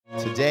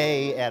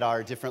Today, at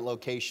our different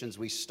locations,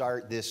 we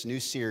start this new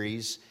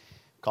series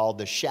called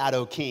The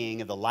Shadow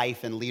King, of the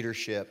life and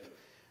leadership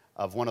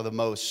of one of the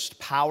most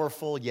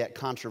powerful yet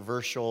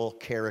controversial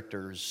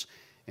characters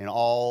in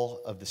all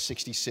of the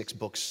 66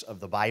 books of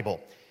the Bible.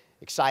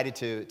 Excited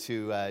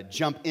to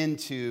jump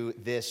into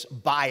this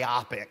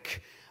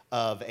biopic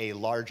of a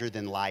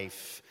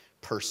larger-than-life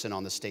person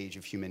on the stage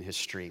of human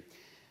history.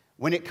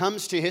 When it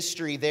comes to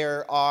history,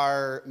 there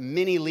are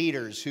many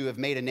leaders who have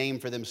made a name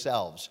for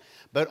themselves,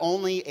 but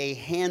only a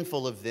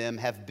handful of them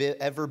have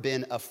ever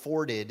been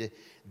afforded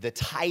the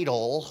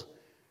title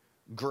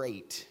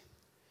great.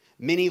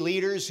 Many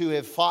leaders who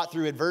have fought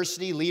through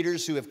adversity,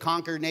 leaders who have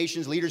conquered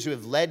nations, leaders who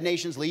have led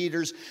nations,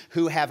 leaders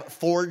who have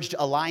forged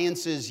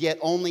alliances, yet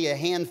only a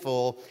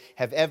handful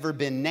have ever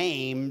been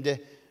named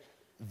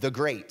the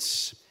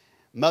greats.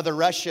 Mother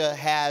Russia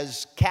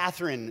has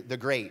Catherine the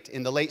Great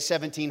in the late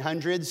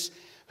 1700s,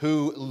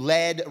 who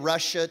led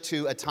Russia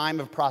to a time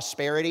of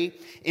prosperity.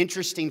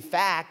 Interesting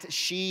fact,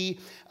 she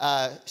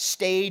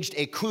staged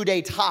a coup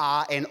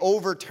d'etat, an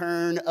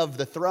overturn of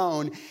the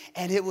throne,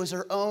 and it was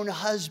her own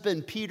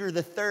husband, Peter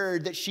III,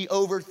 that she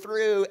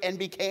overthrew and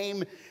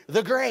became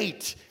the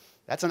Great.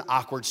 That's an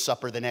awkward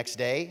supper the next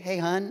day. Hey,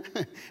 hun,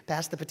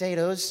 pass the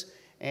potatoes,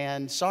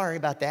 and sorry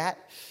about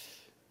that.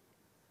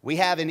 We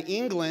have in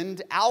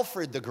England,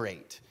 Alfred the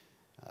Great.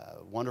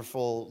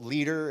 Wonderful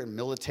leader and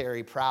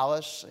military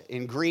prowess.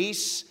 In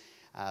Greece,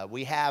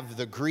 we have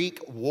the Greek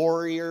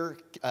warrior,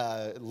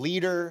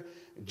 leader,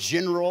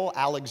 general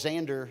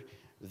Alexander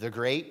the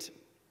Great.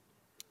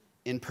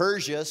 In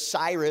Persia,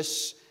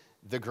 Cyrus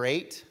the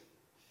Great.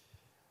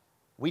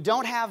 We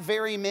don't have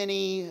very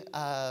many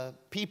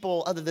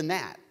people other than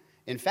that.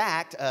 In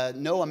fact,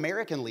 no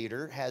American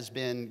leader has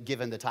been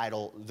given the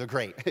title the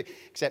Great,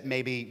 except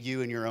maybe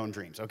you in your own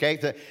dreams,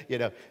 okay? We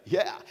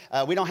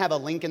don't have a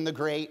Lincoln the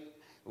Great.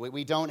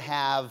 We don't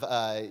have,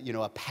 a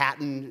General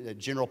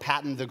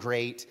Patton the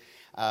Great.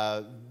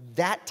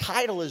 That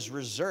title is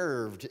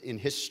reserved in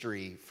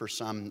history for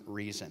some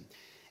reason.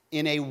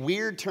 In a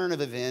weird turn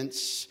of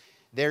events,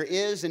 there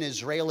is an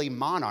Israeli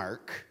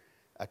monarch,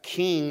 a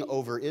king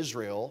over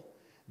Israel,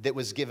 that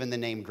was given the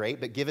name Great,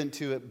 but given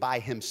to it by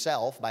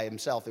himself.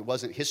 It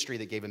wasn't history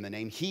that gave him the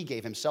name. He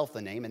gave himself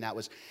the name, and that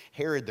was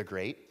Herod the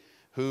Great,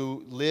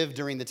 who lived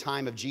during the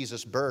time of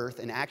Jesus' birth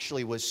and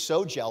actually was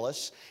so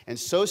jealous and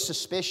so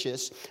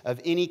suspicious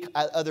of any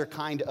other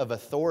kind of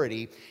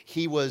authority.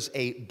 He was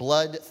a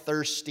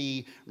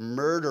bloodthirsty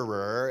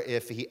murderer.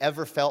 If he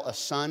ever felt a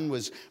son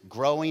was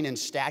growing in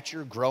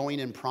stature, growing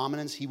in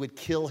prominence, he would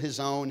kill his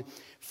own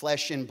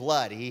flesh and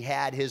blood. He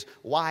had his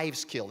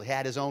wives killed. He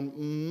had his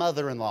own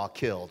mother-in-law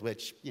killed,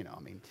 which,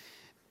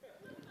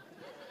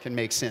 can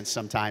make sense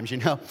sometimes,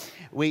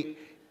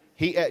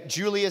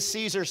 Julius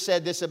Caesar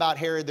said this about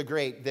Herod the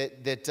Great,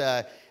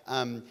 that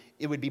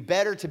it would be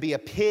better to be a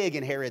pig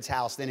in Herod's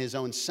house than his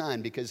own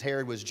son, because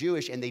Herod was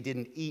Jewish and they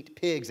didn't eat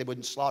pigs. They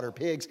wouldn't slaughter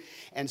pigs.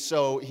 And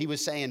so he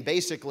was saying,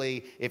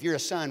 basically, if you're a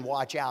son,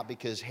 watch out,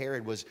 because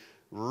Herod was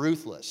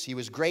ruthless. He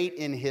was great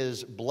in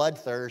his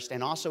bloodthirst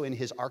and also in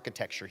his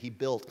architecture. He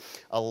built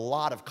a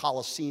lot of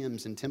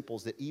colosseums and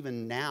temples that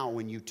even now,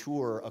 when you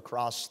tour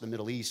across the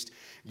Middle East,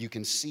 you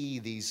can see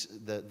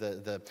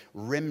the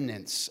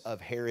remnants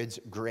of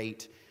Herod's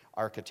great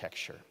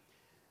architecture.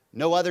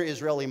 No other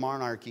Israeli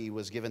monarchy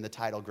was given the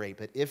title Great,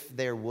 but if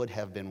there would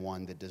have been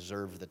one that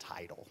deserved the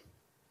title,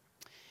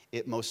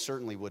 it most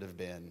certainly would have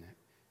been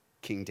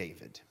King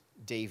David.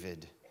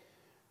 David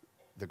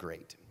the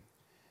Great.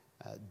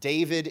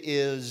 David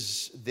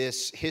is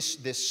this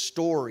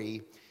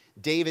story.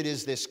 David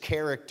is this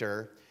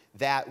character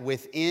that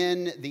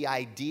within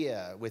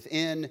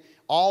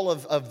all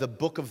of the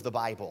book of the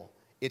Bible,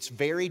 it's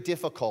very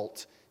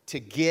difficult to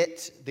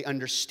get the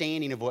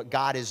understanding of what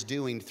God is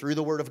doing through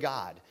the Word of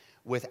God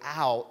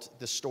without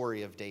the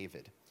story of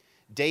David.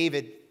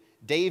 David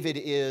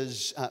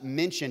is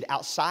mentioned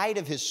outside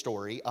of his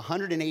story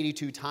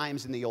 182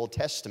 times in the Old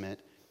Testament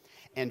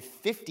and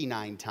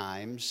 59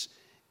 times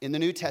in the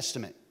New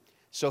Testament.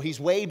 So he's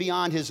way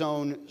beyond his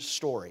own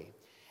story.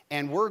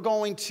 And we're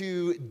going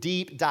to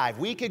deep dive.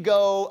 We could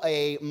go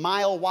a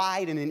mile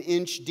wide and an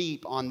inch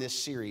deep on this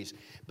series.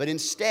 But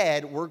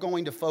instead, we're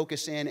going to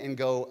focus in and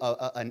go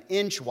an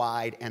inch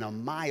wide and a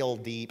mile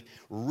deep,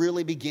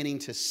 really beginning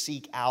to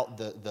seek out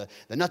the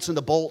nuts and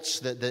the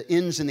bolts, the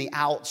ins and the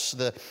outs,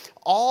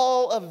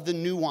 all of the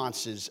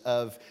nuances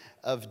of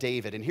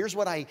David. And here's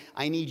what I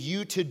need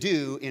you to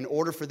do in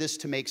order for this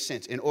to make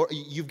sense.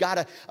 You've got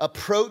to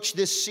approach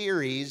this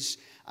series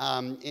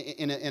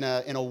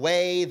in a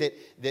way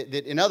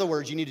that, in other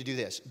words, you need to do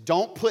this.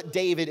 Don't put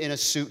David in a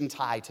suit and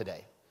tie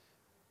today.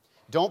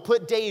 Don't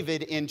put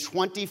David in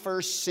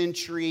 21st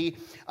century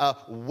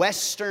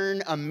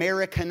Western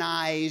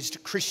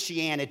Americanized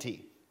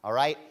Christianity, all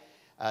right?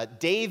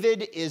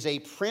 David is a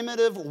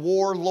primitive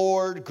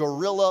warlord,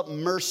 guerrilla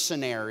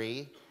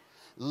mercenary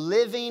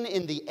living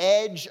in the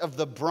edge of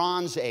the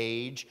Bronze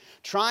Age,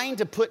 trying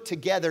to put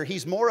together,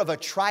 he's more of a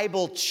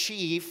tribal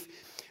chief,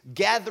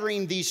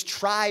 gathering these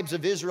tribes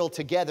of Israel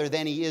together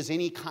than he is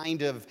any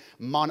kind of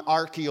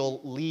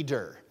monarchical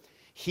leader.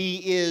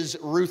 He is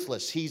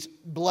ruthless. He's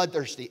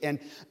bloodthirsty. And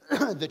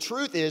the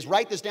truth is,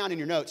 write this down in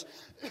your notes,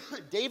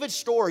 David's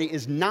story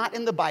is not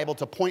in the Bible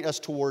to point us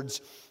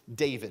towards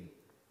David.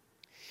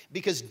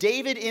 Because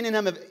David in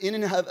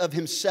and of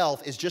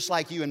himself is just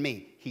like you and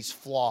me. He's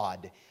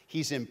flawed.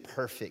 He's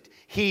imperfect.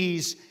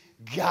 He's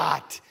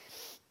got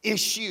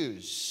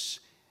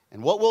issues.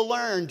 And what we'll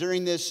learn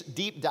during this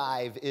deep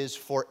dive is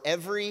for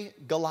every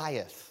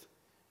Goliath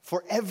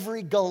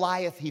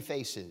he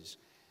faces,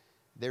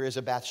 there is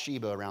a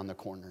Bathsheba around the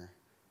corner.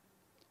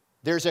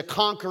 There's a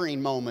conquering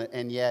moment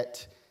and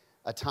yet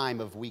a time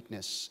of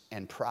weakness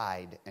and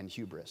pride and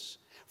hubris.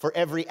 For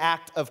every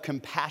act of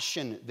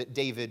compassion that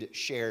David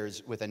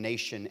shares with a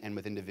nation and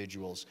with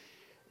individuals,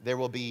 there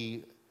will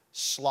be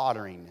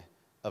slaughtering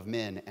of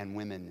men and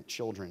women,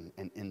 children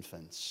and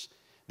infants.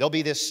 There'll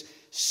be this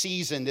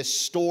season, this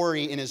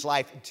story in his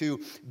life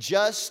to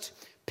just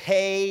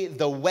pay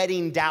the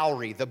wedding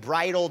dowry, the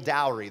bridal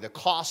dowry, the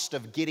cost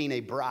of getting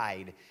a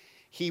bride.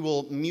 He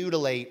will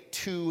mutilate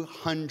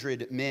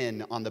 200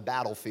 men on the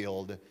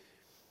battlefield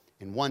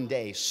and one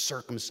day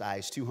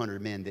circumcise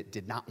 200 men that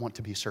did not want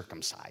to be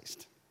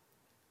circumcised.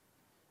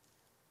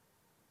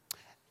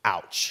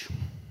 Ouch.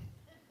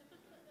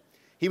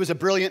 He was a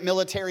brilliant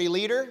military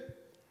leader,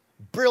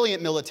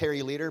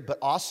 but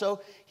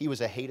also he was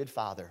a hated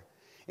father.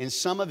 And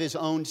some of his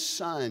own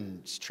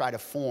sons try to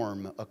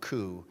form a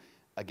coup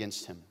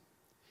against him.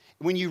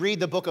 When you read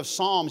the book of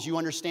Psalms, you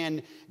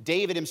understand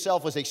David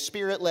himself was a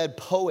spirit-led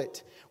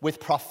poet with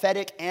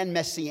prophetic and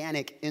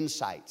messianic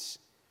insights.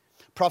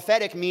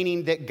 Prophetic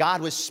meaning that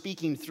God was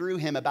speaking through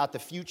him about the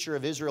future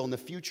of Israel and the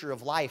future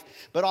of life,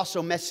 but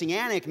also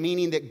messianic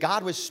meaning that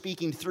God was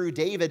speaking through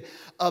David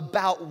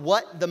about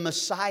what the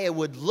Messiah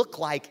would look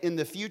like in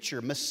the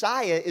future.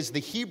 Messiah is the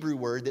Hebrew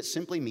word that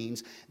simply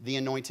means the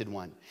anointed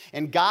one.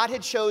 And God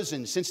had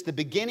chosen, since the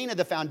beginning of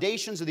the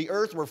foundations of the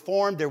earth were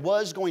formed, there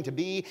was going to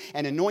be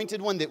an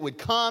anointed one that would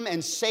come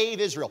and save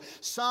Israel,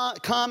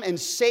 come and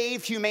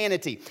save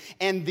humanity.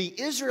 And the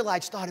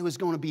Israelites thought it was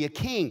going to be a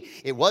king.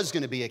 It was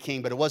going to be a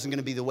king, but it wasn't going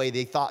to be the way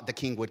they thought the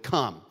king would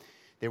come.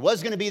 There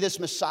was going to be this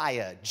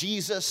Messiah,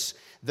 Jesus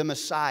the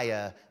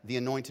Messiah, the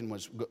anointed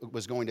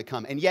was going to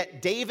come. And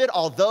yet David,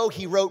 although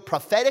he wrote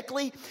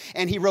prophetically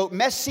and he wrote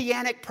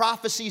messianic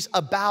prophecies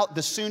about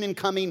the soon and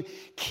coming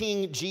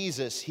King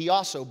Jesus, he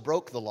also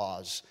broke the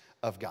laws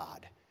of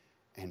God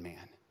and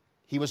man.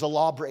 He was a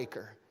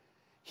lawbreaker.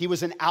 He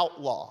was an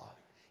outlaw.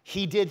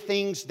 He did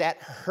things that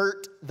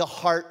hurt the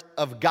heart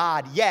of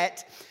God,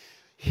 yet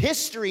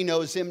history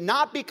knows him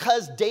not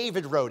because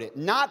David wrote it,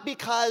 not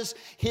because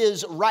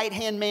his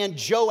right-hand man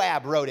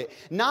Joab wrote it,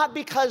 not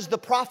because the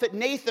prophet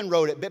Nathan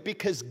wrote it, but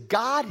because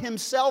God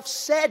himself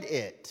said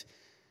it.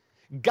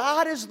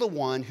 God is the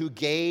one who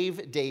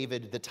gave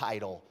David the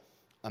title,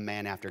 a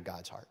man after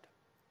God's heart.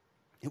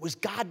 It was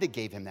God that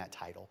gave him that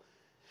title.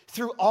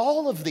 Through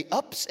all of the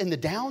ups and the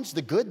downs,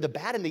 the good, the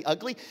bad, and the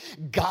ugly,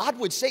 God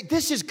would say,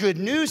 this is good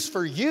news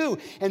for you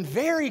and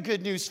very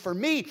good news for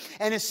me,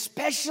 and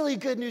especially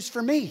good news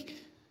for me.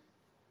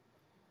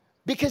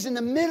 Because in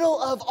the middle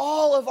of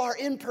all of our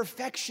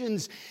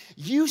imperfections,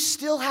 you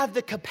still have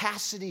the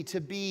capacity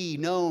to be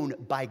known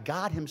by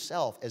God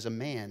himself as a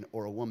man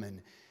or a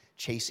woman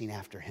chasing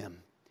after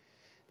him.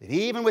 That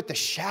even with the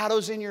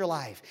shadows in your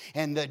life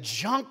and the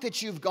junk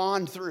that you've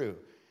gone through,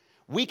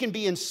 we can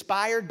be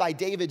inspired by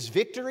David's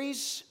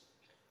victories.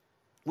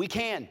 We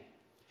can.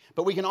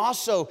 But we can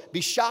also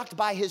be shocked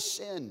by his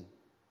sin.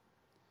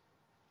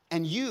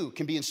 And you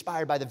can be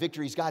inspired by the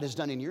victories God has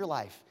done in your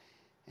life.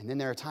 And then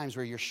there are times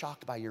where you're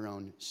shocked by your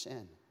own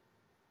sin.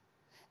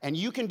 And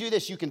you can do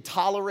this. You can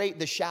tolerate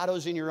the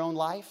shadows in your own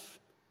life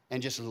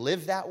and just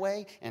live that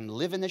way and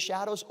live in the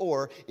shadows.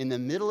 Or in the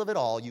middle of it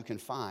all, you can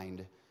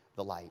find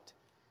the light.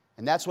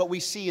 And that's what we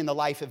see in the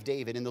life of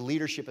David, in the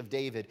leadership of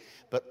David.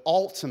 But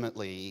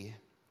ultimately,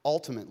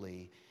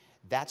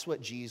 that's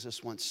what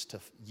Jesus wants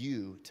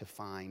you to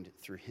find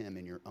through him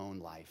in your own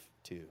life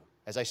too.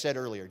 As I said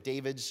earlier,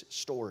 David's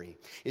story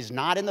is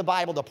not in the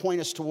Bible to point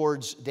us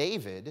towards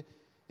David.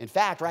 In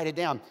fact, write it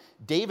down.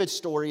 David's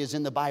story is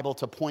in the Bible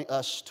to point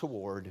us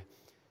toward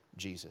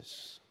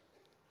Jesus.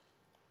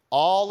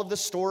 All of the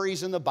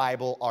stories in the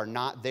Bible are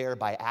not there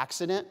by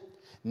accident.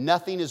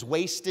 Nothing is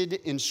wasted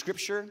in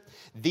Scripture.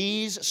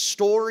 These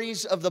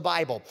stories of the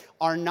Bible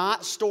are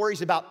not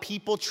stories about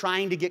people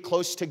trying to get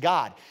close to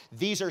God.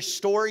 These are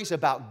stories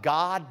about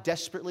God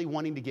desperately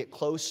wanting to get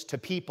close to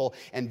people,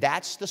 and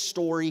that's the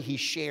story he's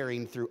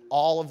sharing through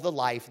all of the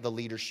life, the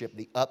leadership,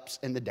 the ups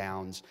and the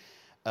downs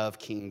of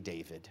King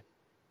David.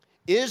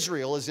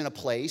 Israel is in a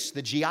place,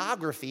 the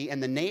geography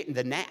and the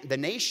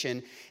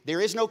nation, there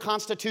is no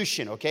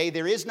constitution, okay?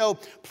 There is no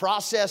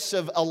process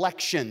of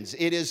elections.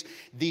 It is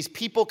these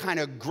people kind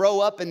of grow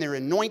up and they're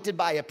anointed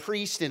by a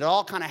priest, and it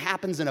all kind of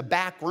happens in a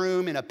back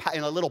room, in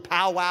a little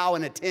powwow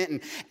in a tent,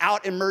 and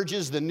out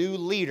emerges the new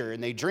leader,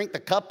 and they drink the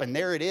cup, and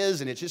there it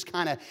is, and it just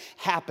kind of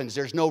happens.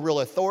 There's no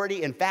real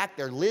authority. In fact,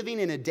 they're living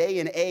in a day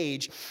and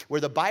age where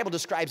the Bible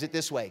describes it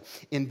this way.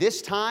 In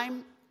this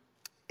time,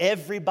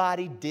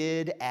 everybody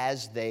did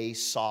as they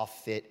saw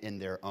fit in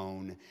their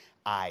own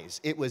eyes.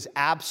 It was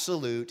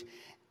absolute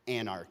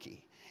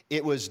anarchy.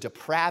 It was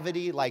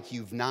depravity like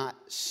you've not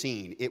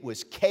seen. It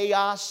was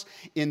chaos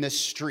in the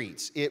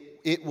streets.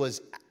 It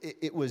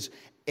was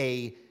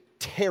a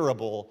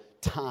terrible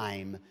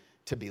time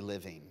to be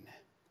living.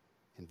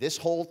 And this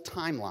whole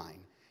timeline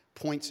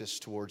points us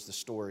towards the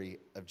story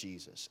of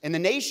Jesus. And the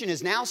nation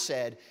has now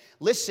said,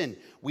 listen,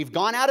 we've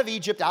gone out of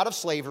Egypt, out of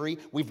slavery.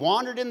 We've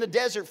wandered in the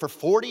desert for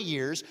 40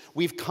 years.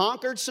 We've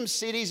conquered some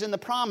cities in the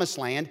promised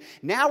land.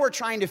 Now we're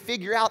trying to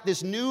figure out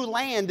this new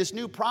land, this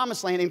new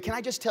promised land. And can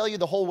I just tell you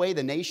the whole way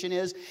the nation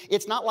is?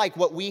 It's not like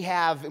what we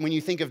have when you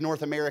think of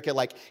North America,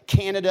 like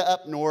Canada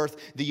up north,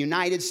 the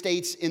United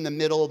States in the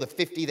middle, the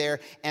 50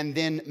 there, and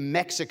then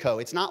Mexico.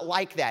 It's not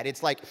like that.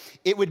 It's like,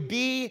 it would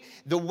be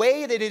the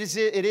way that it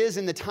is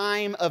in the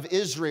time of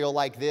Israel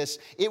like this.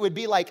 It would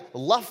be like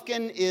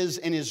Lufkin is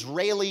an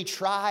Israeli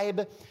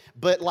tribe,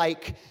 but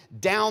like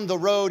down the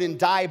road in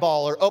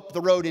Diboll or up the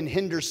road in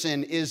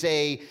Henderson is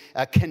a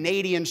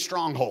Canadian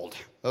stronghold,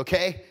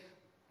 okay?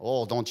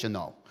 Oh, don't you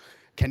know?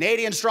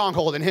 Canadian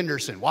stronghold in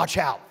Henderson. Watch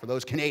out for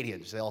those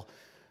Canadians. They'll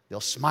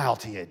smile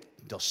to you.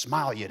 They'll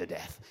smile you to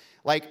death.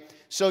 Like,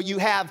 so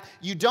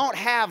you don't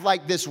have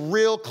like this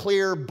real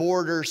clear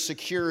border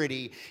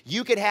security.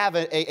 You could have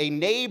a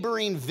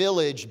neighboring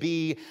village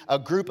be a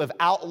group of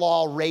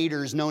outlaw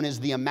raiders known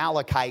as the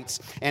Amalekites.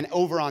 And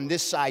over on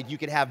this side, you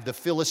could have the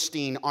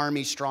Philistine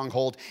army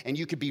stronghold. And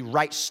you could be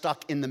right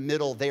stuck in the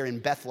middle there in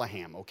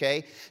Bethlehem,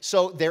 okay?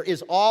 So there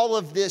is all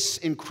of this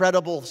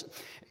incredible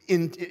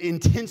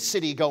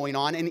intensity going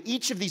on. And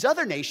each of these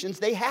other nations,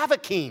 they have a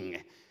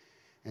king.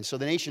 And so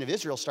the nation of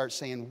Israel starts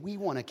saying, we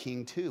want a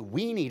king too.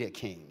 We need a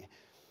king.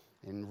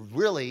 And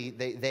really,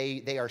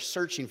 they are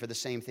searching for the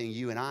same thing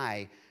you and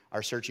I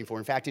are searching for.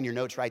 In fact, in your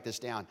notes, write this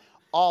down.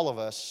 All of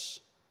us,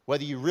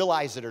 whether you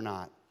realize it or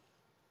not,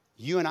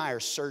 you and I are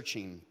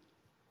searching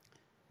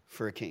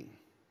for a king.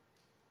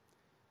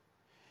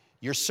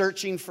 You're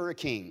searching for a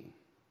king.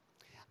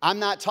 I'm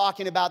not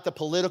talking about the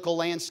political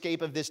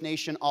landscape of this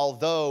nation,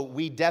 although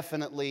we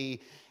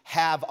definitely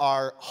have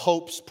our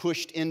hopes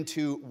pushed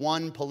into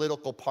one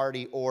political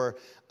party or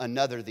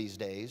another these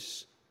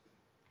days.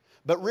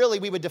 But really,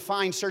 we would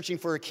define searching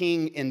for a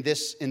king in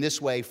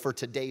this way for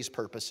today's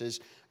purposes.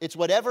 It's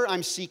whatever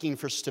I'm seeking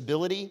for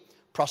stability,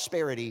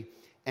 prosperity,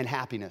 and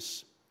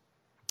happiness.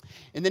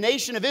 And the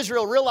nation of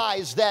Israel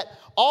realized that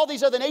all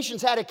these other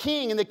nations had a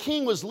king, and the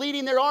king was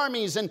leading their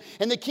armies, and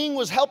the king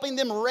was helping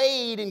them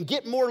raid and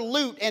get more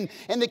loot, and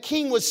the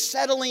king was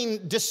settling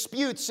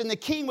disputes, and the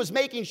king was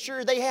making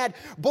sure they had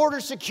border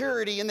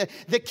security, and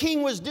the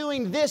king was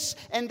doing this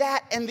and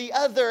that and the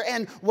other.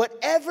 And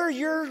whatever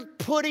you're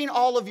putting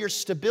all of your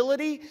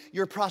stability,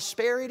 your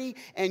prosperity,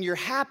 and your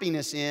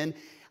happiness in,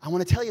 I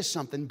want to tell you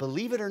something,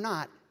 believe it or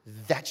not,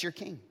 that's your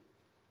king.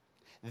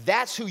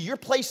 That's who you're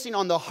placing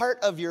on the heart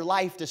of your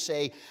life to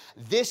say,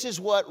 this is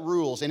what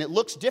rules. And it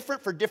looks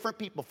different for different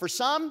people. For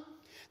some,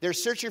 they're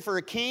searching for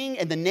a king,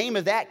 and the name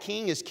of that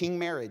king is king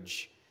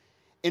marriage.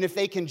 And if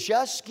they can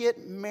just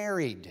get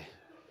married,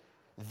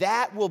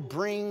 that will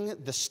bring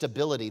the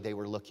stability they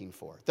were looking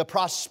for, the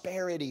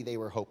prosperity they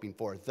were hoping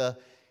for, the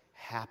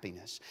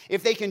happiness.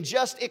 If they can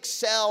just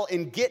excel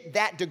and get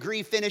that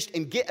degree finished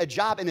and get a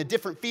job in a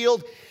different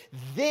field,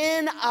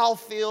 then I'll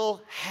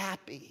feel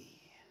happy.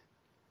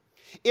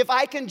 If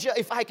I can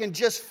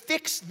just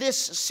fix this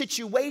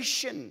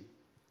situation,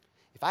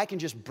 if I can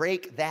just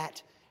break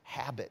that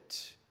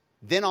habit,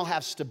 then I'll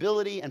have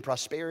stability and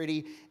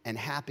prosperity and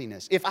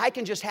happiness. If I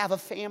can just have a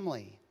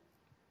family,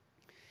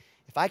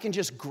 if I can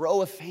just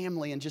grow a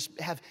family and just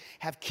have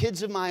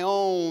kids of my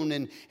own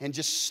and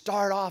just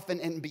start off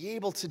and be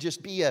able to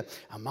just be a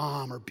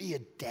mom or be a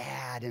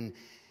dad, and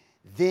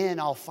then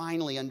I'll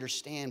finally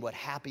understand what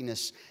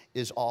happiness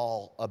is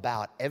all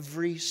about.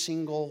 Every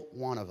single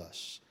one of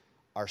us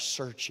are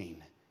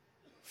searching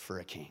for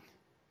a king.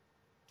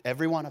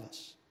 Every one of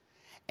us.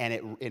 And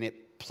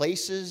it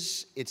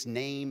places its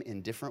name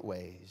in different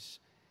ways.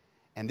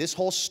 And this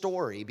whole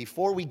story,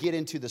 before we get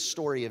into the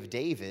story of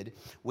David,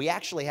 we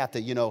actually have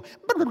to,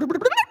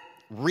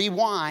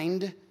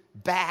 rewind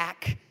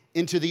back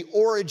into the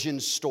origin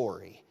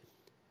story.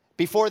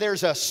 Before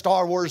there's a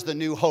Star Wars The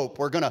New Hope,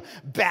 we're going to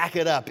back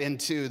it up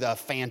into the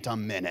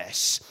Phantom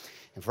Menace.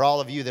 And for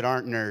all of you that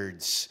aren't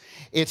nerds,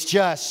 it's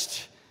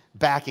just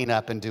backing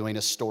up and doing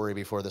a story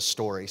before the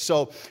story.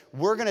 So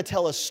we're going to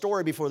tell a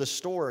story before the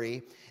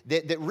story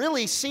that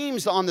really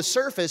seems on the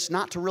surface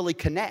not to really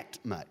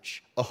connect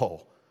much.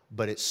 Oh,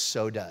 but it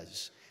so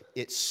does.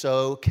 It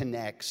so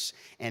connects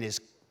and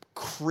is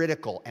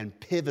critical and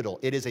pivotal.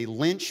 It is a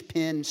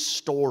linchpin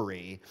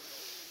story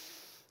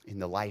in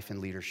the life and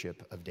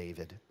leadership of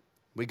David.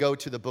 We go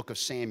to the book of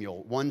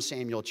Samuel, 1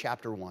 Samuel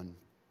chapter 1.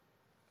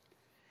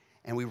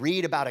 And we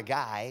read about a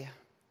guy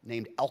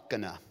named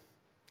Elkanah.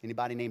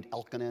 Anybody named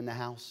Elkanah in the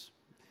house?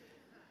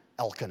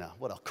 Elkanah,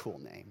 what a cool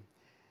name.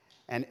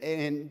 And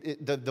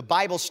the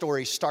Bible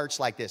story starts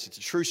like this. It's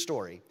a true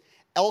story.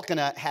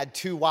 Elkanah had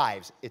 2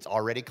 wives. It's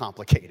already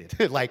complicated.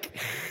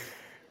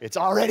 It's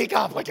already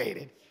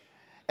complicated.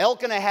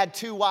 Elkanah had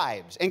 2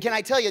 wives. And can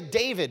I tell you,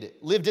 David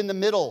lived in the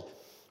middle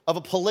of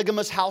a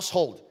polygamous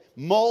household.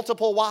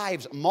 Multiple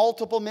wives,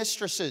 multiple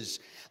mistresses.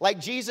 Like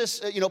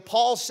Jesus,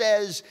 Paul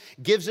says,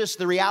 gives us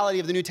the reality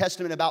of the New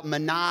Testament about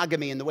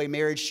monogamy and the way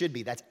marriage should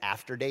be. That's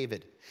after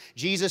David.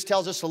 Jesus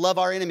tells us to love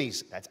our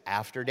enemies. That's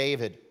after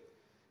David.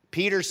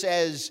 Peter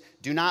says,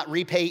 do not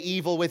repay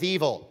evil with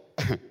evil.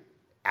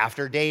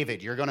 After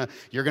David. You're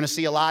gonna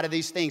see a lot of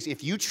these things.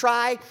 If you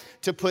try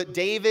to put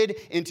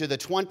David into the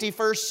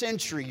 21st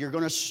century, you're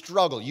gonna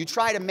struggle. You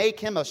try to make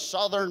him a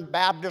Southern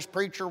Baptist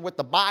preacher with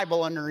the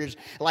Bible under his,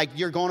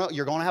 you're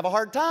gonna have a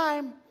hard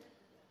time.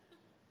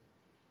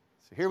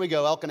 So here we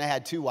go. Elkanah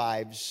had two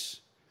wives.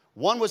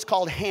 One was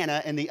called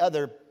Hannah and the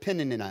other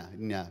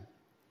Peninnah.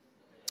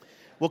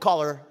 We'll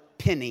call her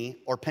Penny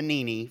or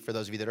Panini for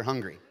those of you that are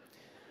hungry.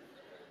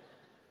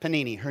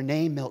 Panini. Her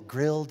name meant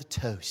grilled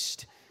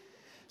toast.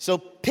 So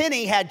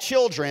Penny had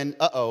children,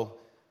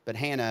 but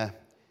Hannah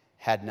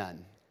had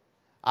none.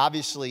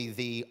 Obviously,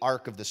 the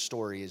arc of the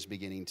story is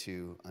beginning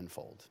to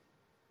unfold.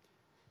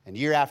 And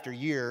year after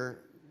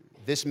year,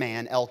 this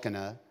man,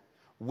 Elkanah,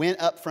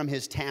 went up from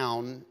his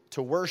town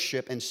to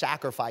worship and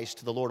sacrifice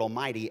to the Lord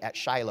Almighty at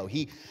Shiloh.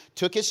 He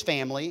took his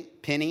family,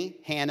 Penny,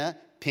 Hannah,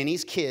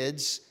 Penny's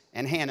kids,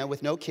 and Hannah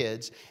with no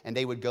kids, and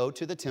they would go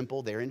to the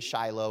temple there in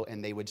Shiloh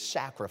and they would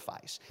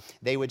sacrifice.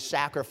 They would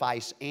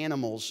sacrifice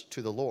animals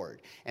to the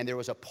Lord. And there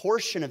was a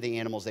portion of the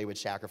animals they would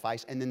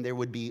sacrifice, and then there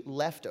would be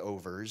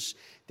leftovers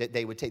that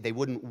they would take. They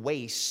wouldn't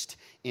waste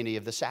any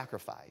of the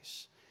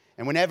sacrifice.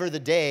 And whenever the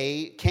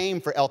day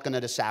came for Elkanah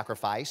to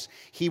sacrifice,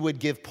 he would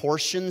give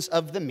portions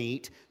of the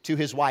meat to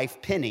his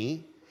wife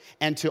Penny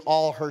and to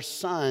all her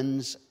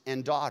sons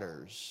and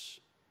daughters.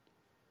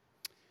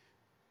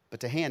 But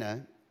to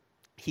Hannah,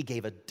 he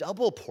gave a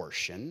double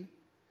portion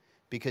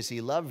because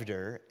he loved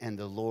her and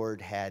the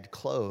Lord had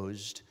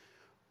closed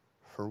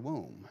her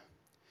womb.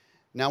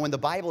 Now, when the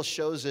Bible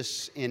shows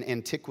us in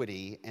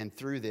antiquity and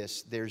through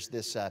this, there's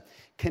this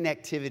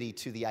connectivity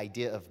to the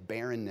idea of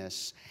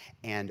barrenness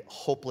and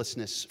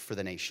hopelessness for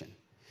the nation.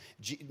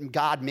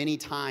 God many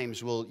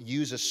times will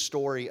use a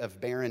story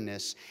of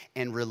barrenness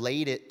and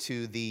relate it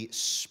to the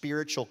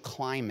spiritual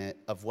climate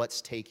of what's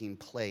taking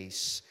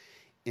place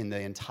in the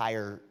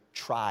entire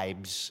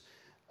tribes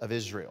of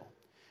Israel.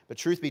 But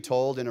truth be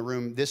told, in a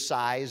room this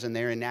size and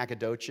there in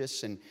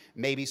Nacogdoches and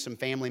maybe some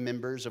family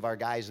members of our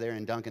guys there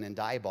in Duncan and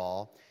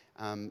Diboll,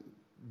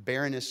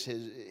 barrenness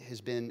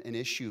has been an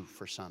issue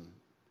for some.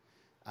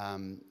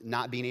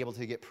 Not being able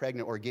to get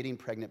pregnant or getting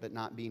pregnant but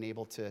not being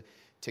able to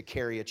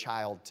carry a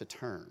child to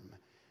term.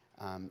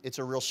 It's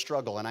a real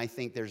struggle, and I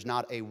think there's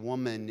not a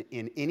woman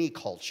in any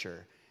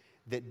culture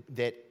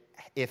that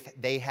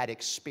if they had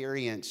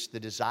experienced the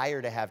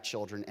desire to have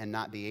children and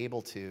not be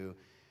able to,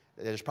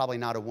 there's probably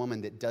not a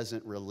woman that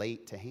doesn't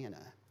relate to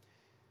Hannah.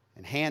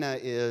 And Hannah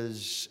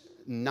is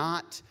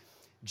not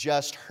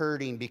just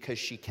hurting because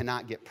she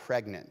cannot get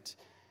pregnant.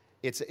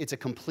 It's a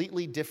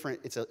completely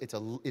different, it's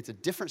a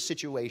different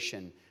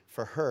situation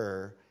for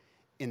her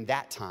in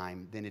that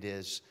time than it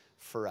is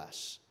for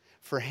us.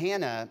 For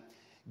Hannah,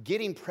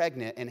 getting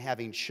pregnant and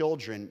having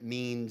children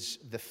means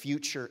the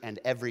future and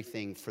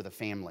everything for the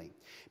family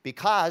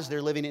because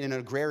they're living in an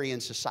agrarian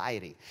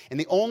society. And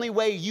the only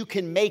way you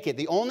can make it,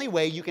 the only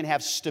way you can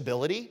have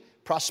stability,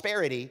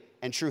 prosperity,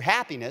 and true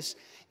happiness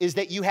is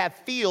that you have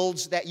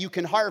fields that you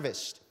can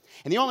harvest.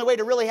 And the only way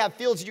to really have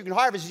fields that you can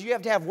harvest is you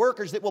have to have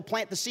workers that will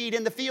plant the seed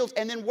in the fields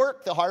and then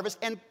work the harvest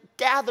and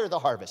gather the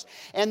harvest.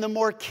 And the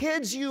more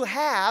kids you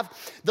have,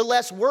 the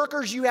less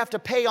workers you have to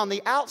pay on the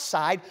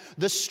outside,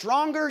 the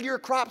stronger your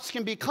crops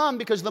can become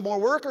because the more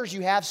workers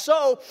you have.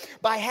 So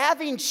by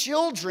having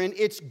children,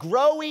 it's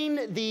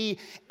growing the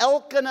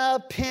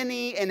Elkanah,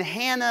 Penny, and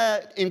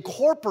Hannah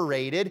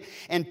Incorporated.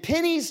 And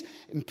Penny's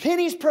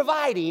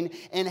providing,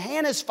 and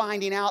Hannah's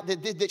finding out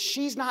that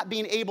she's not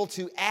being able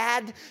to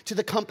add to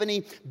the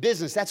company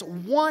business. That's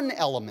one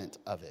element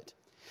of it.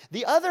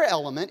 The other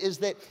element is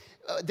that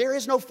there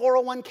is no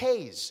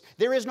 401ks.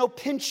 There is no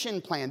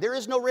pension plan. There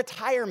is no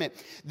retirement.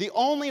 The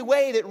only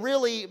way that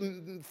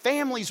really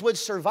families would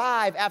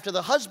survive after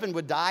the husband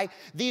would die,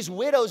 these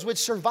widows would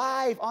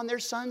survive on their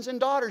sons and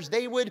daughters.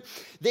 They would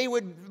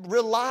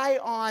rely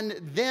on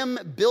them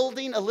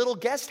building a little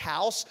guest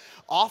house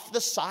off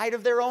the side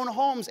of their own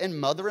homes, and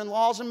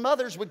mother-in-laws and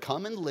mothers would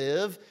come and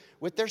live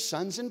with their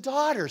sons and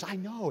daughters. I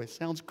know, it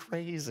sounds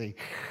crazy.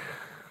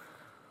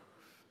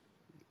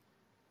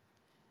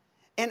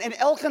 And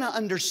Elkanah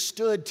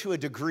understood to a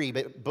degree,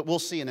 but we'll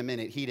see in a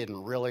minute, he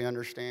didn't really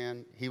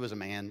understand. He was a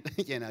man,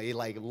 he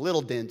like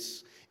little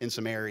dents in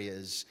some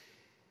areas.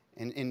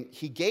 And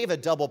he gave a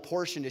double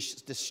portion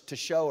to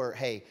show her,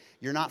 hey,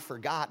 you're not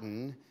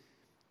forgotten.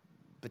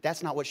 But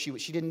that's not what she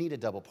didn't need a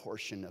double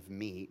portion of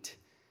meat.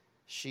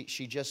 She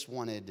just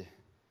wanted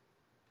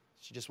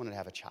to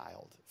have a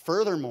child.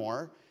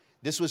 Furthermore,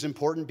 this was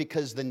important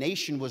because the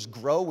nation was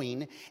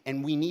growing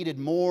and we needed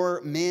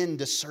more men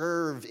to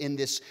serve in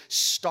this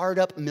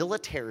startup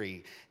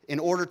military in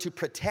order to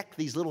protect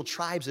these little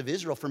tribes of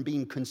Israel from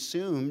being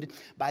consumed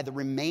by the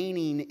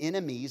remaining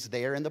enemies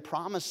there in the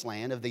promised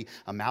land of the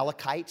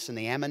Amalekites and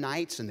the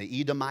Ammonites and the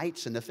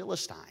Edomites and the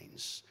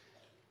Philistines.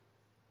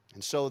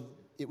 And so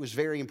it was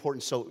very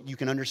important, so you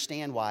can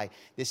understand why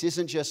this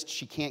isn't just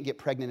she can't get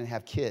pregnant and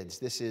have kids.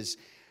 This is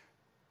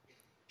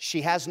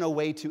she has no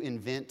way to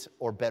invent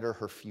or better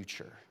her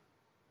future.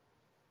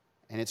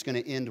 And it's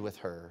going to end with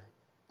her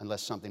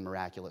unless something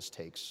miraculous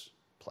takes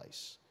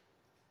place.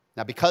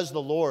 Now, because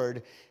the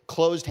Lord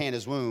closed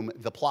Hannah's womb,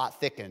 the plot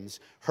thickens.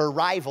 Her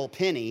rival,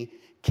 Penny,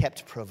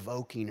 kept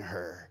provoking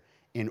her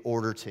in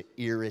order to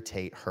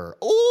irritate her.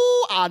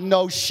 Oh, I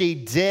know she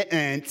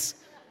didn't.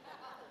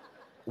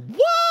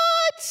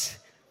 What?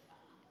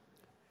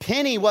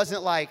 Penny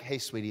wasn't like, hey,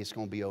 sweetie, it's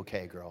going to be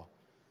okay, girl.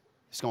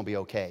 It's going to be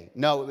okay.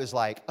 No, it was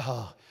like,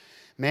 oh,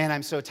 man,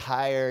 I'm so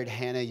tired,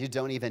 Hannah. You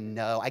don't even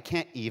know. I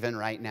can't even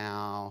right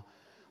now.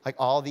 Like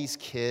all these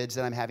kids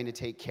that I'm having to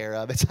take care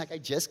of. It's like I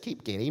just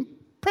keep getting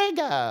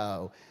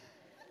prego.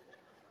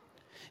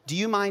 Do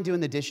you mind doing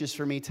the dishes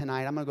for me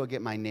tonight? I'm going to go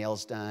get my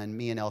nails done.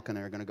 Me and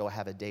Elkanah are going to go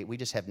have a date.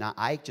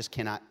 I just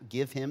cannot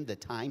give him the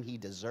time he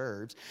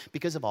deserves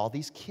because of all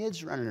these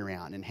kids running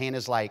around. And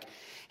Hannah's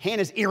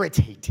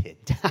irritated.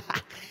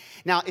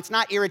 Now, it's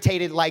not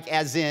irritated like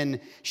as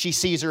in she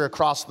sees her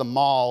across the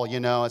mall,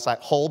 It's like,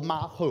 hold my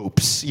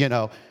hopes,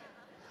 You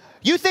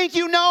think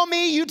you know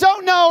me? You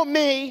don't know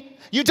me.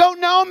 You don't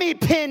know me,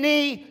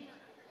 Penny.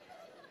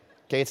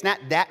 Okay, it's not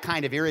that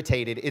kind of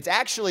irritated. It's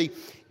actually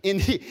in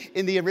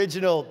the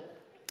original,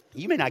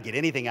 you may not get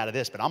anything out of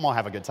this, but I'm going to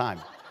have a good time.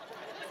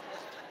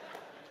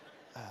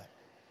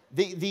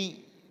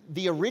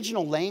 The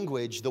original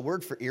language, the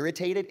word for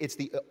irritated, it's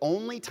the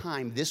only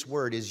time this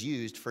word is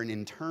used for an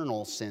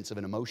internal sense of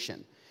an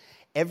emotion.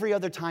 Every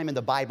other time in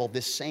the Bible,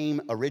 this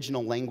same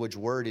original language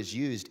word is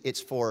used,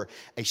 it's for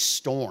a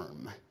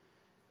storm,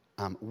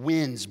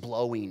 winds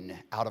blowing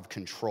out of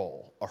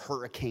control, a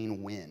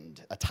hurricane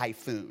wind, a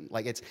typhoon.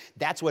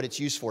 That's what it's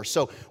used for.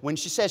 So when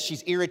she says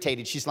she's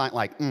irritated, she's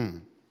like,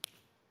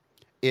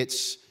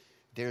 there's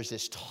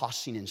this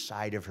tossing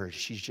inside of her.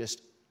 She's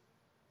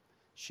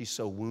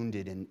so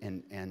wounded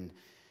and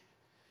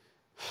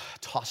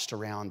tossed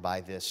around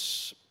by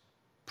this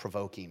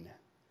provoking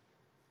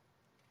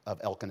of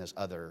Elkanah's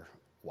other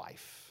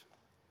wife.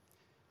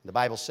 The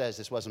Bible says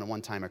this wasn't a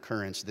one-time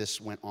occurrence.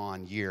 This went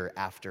on year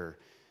after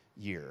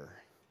year.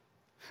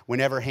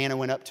 Whenever Hannah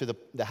went up to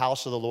the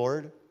house of the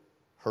Lord,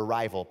 her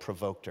rival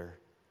provoked her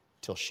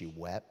till she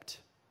wept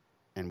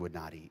and would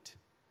not eat.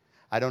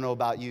 I don't know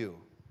about you,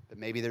 but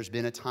maybe there's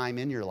been a time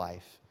in your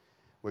life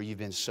where you've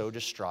been so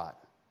distraught,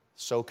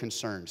 so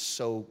concerned,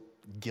 so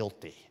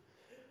guilty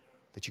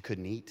that you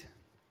couldn't eat,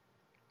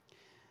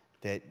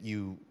 that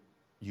you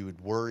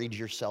had worried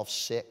yourself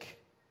sick,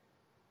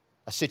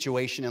 a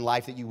situation in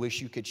life that you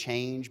wish you could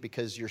change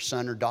because your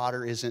son or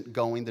daughter isn't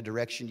going the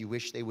direction you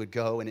wish they would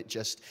go, and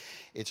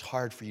it's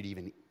hard for you to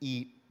even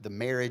eat. The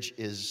marriage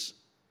is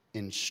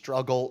in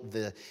struggle.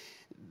 The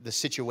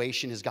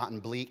situation has gotten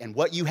bleak, and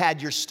what you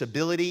had your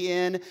stability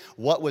in,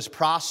 what was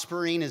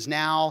prospering is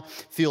now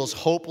feels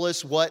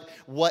hopeless.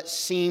 What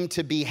seemed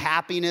to be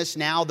happiness,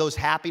 now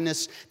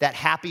that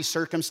happy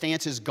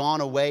circumstance has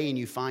gone away, and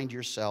you find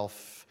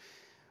yourself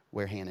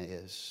where Hannah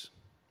is.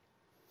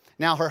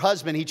 Now, her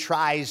husband, he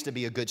tries to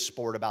be a good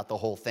sport about the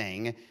whole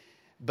thing,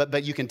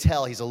 but you can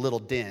tell he's a little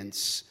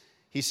dense.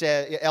 He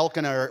said,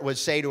 Elkanah would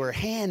say to her,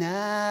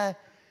 Hannah,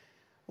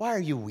 why are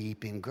you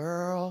weeping,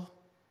 girl?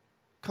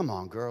 Come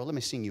on, girl, let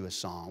me sing you a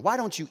song. Why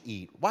don't you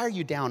eat? Why are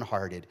you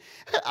downhearted?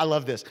 I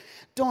love this.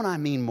 Don't I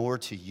mean more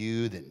to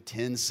you than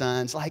 10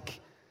 sons? Like,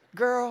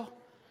 girl,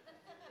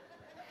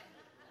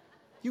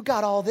 you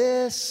got all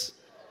this.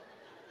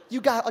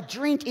 You got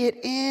drink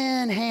it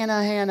in,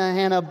 Hannah, Hannah,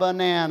 Hannah,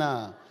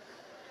 banana.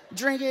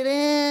 Drink it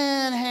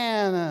in,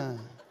 Hannah.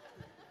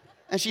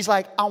 And she's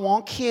like, I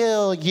won't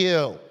kill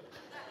you.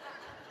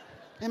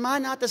 Am I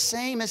not the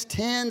same as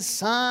 10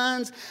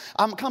 sons?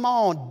 Come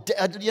on,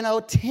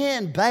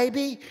 10,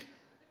 baby.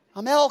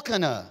 I'm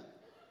Elkanah.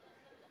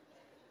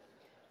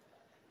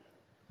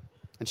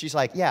 And she's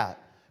like, yeah,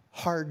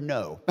 hard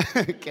no,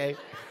 okay?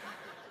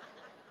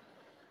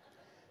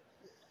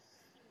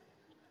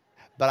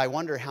 But I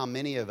wonder how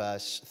many of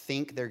us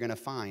think they're going to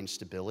find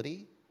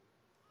stability,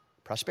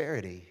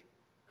 prosperity,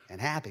 and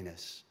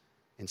happiness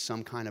in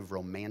some kind of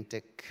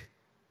romantic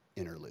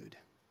interlude.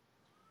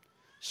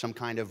 Some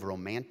kind of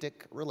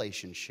romantic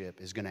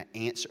relationship is going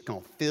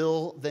to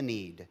fill the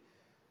need.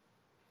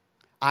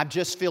 I'm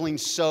just feeling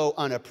so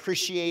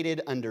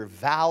unappreciated,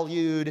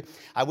 undervalued.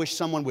 I wish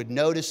someone would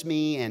notice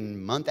me, and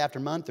month after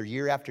month or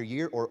year after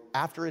year or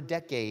after a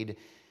decade,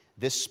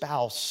 this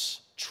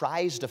spouse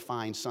tries to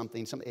find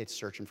something. It's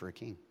searching for a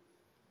king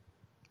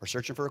or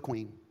searching for a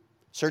queen,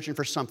 searching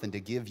for something to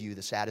give you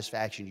the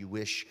satisfaction you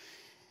wish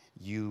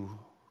you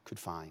could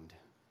find.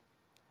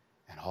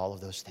 And all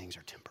of those things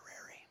are temporary.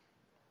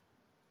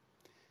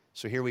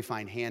 So here we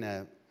find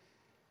Hannah,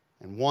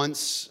 and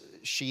once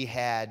she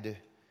had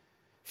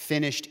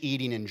finished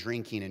eating and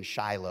drinking in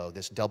Shiloh,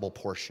 this double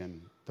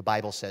portion, the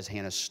Bible says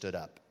Hannah stood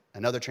up.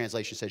 Another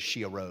translation says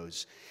she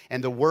arose.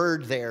 And the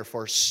word there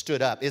for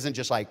stood up isn't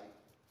just like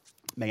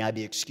May I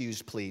be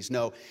excused, please?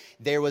 No,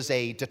 there was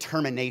a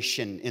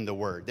determination in the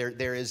word.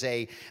 There's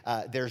a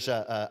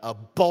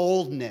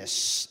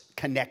boldness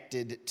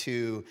connected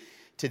to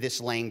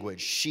this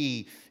language.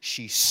 She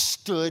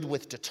stood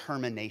with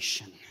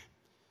determination.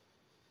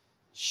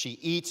 She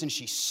eats and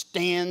she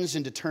stands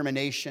in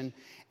determination.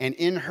 And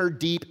in her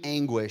deep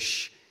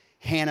anguish,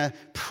 Hannah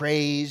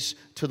prays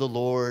to the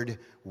Lord,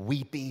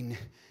 weeping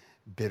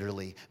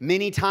bitterly.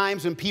 Many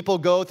times when people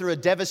go through a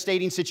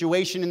devastating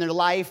situation in their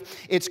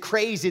life, it's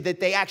crazy that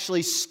they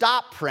actually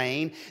stop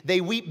praying.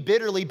 They weep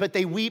bitterly, but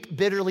they weep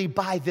bitterly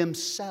by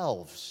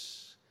themselves.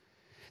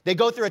 They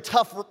go through a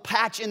tough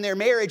patch in their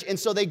marriage, and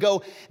so they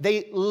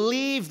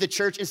leave the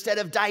church instead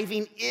of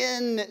diving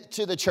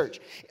into the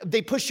church.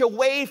 They push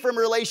away from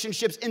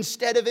relationships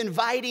instead of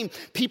inviting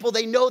people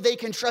they know they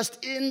can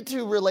trust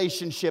into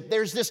relationship.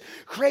 There's this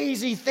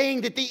crazy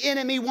thing that the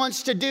enemy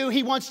wants to do.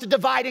 He wants to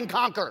divide and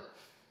conquer.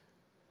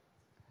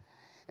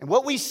 And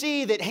what we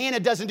see that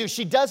Hannah doesn't do,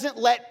 she doesn't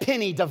let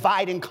Penny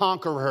divide and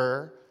conquer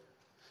her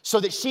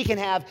so that she can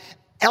have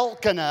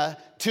Elkanah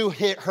to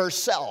hit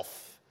herself.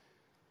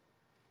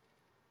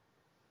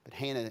 But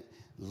Hannah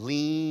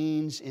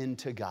leans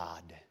into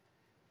God,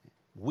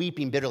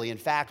 weeping bitterly. In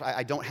fact,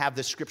 I don't have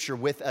the scripture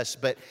with us,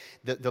 but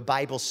the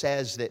Bible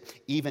says that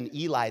even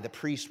Eli, the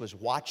priest, was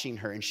watching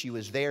her, and she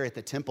was there at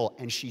the temple,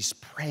 and she's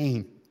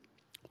praying.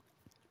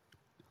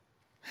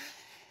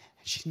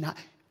 She's not,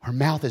 her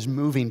mouth is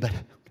moving, but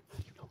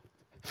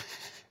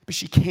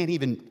she can't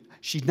even,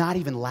 she's not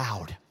even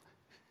loud.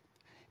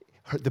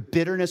 The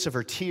bitterness of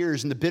her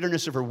tears and the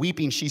bitterness of her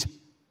weeping,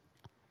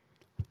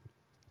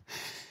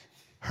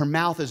 her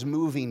mouth is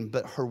moving,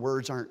 but her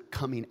words aren't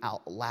coming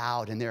out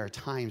loud. And there are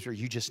times where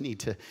you just need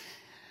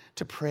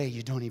to pray.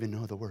 You don't even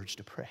know the words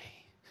to pray.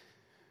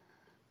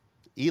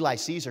 Eli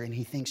sees her and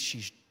he thinks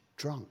she's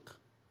drunk.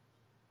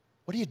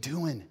 What are you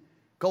doing?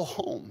 Go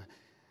home.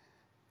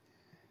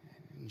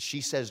 And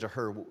she says to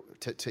her,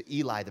 to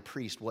Eli the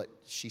priest, what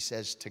she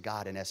says to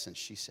God in essence.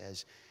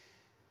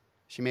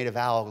 She made a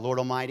vow, Lord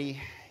Almighty,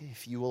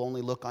 if you will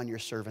only look on your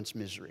servant's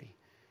misery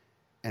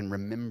and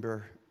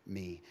remember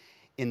me.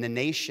 In the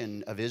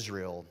nation of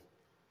Israel,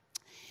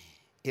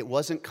 it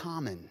wasn't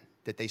common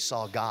that they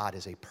saw God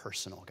as a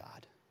personal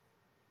God.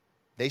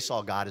 They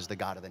saw God as the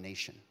God of the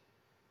nation.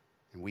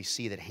 And we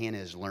see that Hannah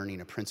is learning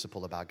a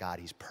principle about God.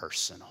 He's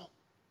personal.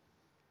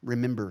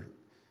 Remember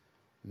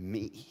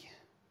me.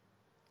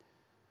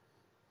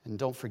 And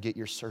don't forget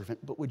your servant,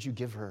 but would you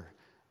give her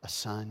a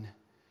son?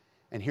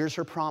 And here's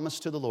her promise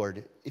to the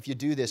Lord. If you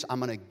do this, I'm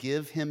going to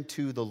give him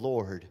to the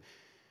Lord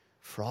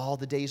for all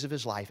the days of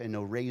his life, and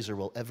no razor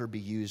will ever be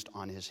used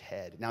on his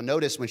head. Now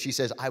notice when she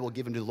says, I will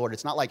give him to the Lord,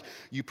 it's not like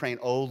you praying,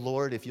 oh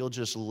Lord, if you'll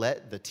just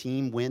let the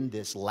team win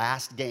this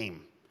last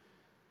game,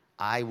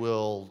 I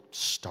will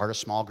start a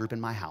small group in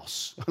my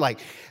house. like,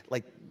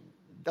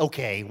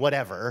 okay,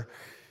 whatever.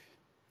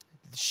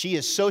 She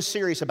is so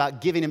serious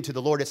about giving him to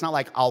the Lord. It's not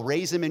like I'll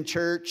raise him in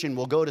church and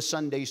we'll go to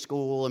Sunday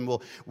school and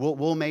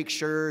we'll make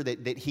sure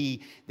that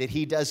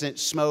he doesn't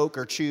smoke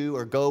or chew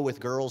or go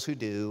with girls who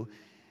do.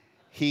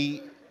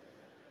 She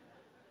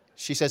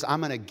says, I'm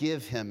going to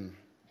give him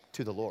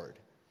to the Lord.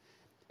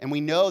 And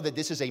we know that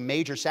this is a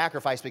major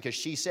sacrifice because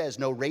she says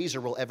no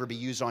razor will ever be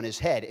used on his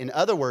head. In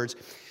other words,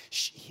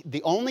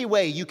 the only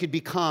way you could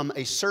become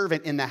a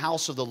servant in the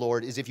house of the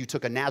Lord is if you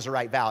took a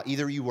Nazirite vow.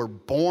 Either you were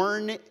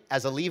born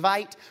as a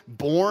Levite,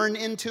 born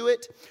into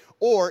it,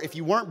 or if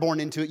you weren't born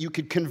into it, you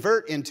could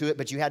convert into it,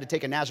 but you had to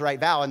take a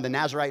Nazirite vow. And the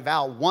Nazirite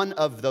vow, one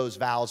of those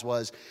vows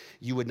was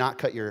you would not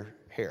cut your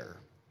hair.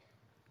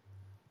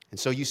 And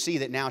so you see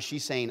that now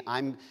she's saying,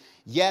 I'm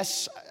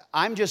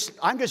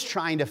just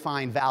trying to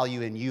find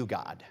value in you,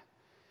 God.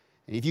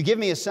 And if you give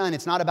me a son,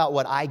 it's not about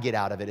what I get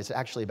out of it. It's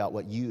actually about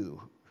what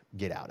you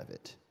get out of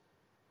it.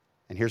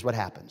 And here's what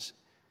happens.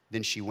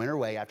 Then she went her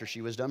way after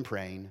she was done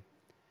praying,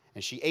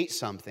 and she ate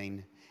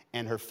something,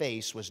 and her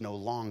face was no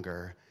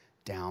longer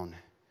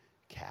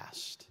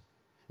downcast.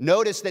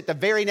 Notice that the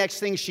very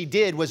next thing she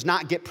did was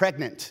not get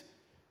pregnant.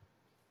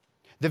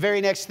 The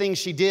very next thing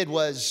she did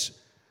was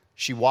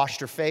she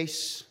washed her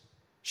face,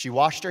 she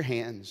washed her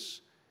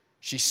hands,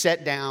 she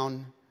sat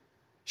down,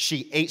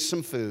 she ate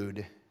some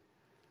food,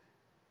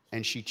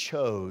 and she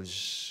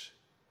chose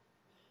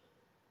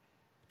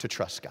to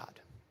trust God.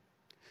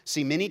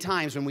 See, many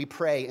times when we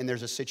pray and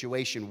there's a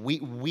situation,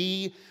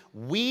 we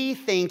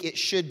think it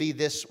should be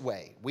this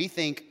way. We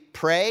think,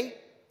 pray,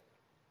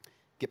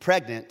 get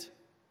pregnant,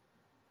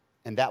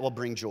 and that will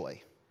bring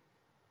joy.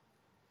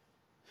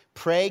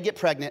 Pray, get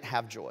pregnant,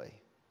 have joy.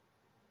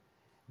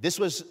 This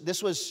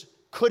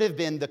could have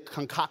been the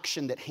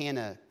concoction that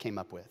Hannah came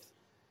up with.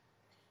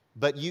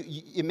 But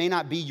it may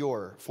not be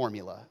your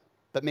formula.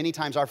 But many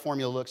times our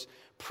formula looks,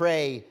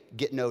 pray,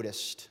 get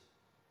noticed,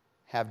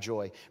 have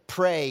joy.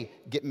 Pray,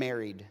 get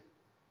married,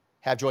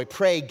 have joy.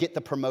 Pray, get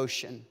the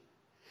promotion.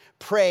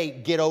 Pray,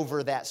 get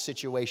over that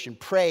situation.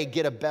 Pray,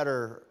 get a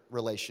better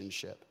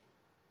relationship.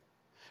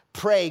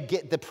 Pray,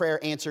 get the prayer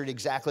answered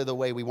exactly the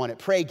way we want it.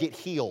 Pray, get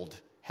healed,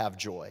 have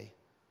joy.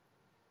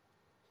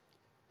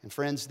 And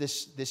friends,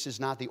 this is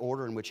not the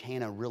order in which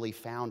Hannah really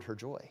found her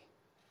joy.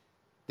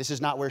 This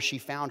is not where she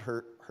found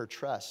her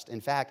trust.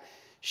 In fact,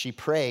 she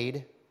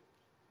prayed,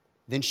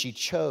 then she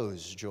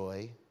chose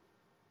joy,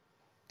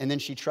 and then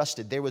she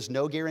trusted. There was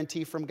no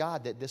guarantee from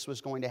God that this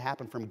was going to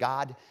happen, from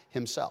God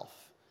himself.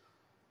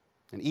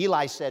 And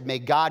Eli said, may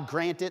God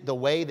grant it the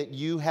way that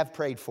you have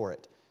prayed for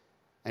it.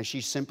 And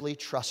she simply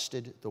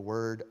trusted the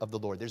word of the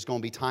Lord. There's going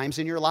to be times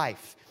in your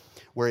life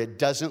where it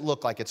doesn't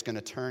look like it's going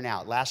to turn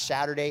out. Last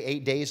Saturday,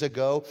 8 days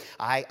ago,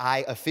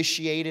 I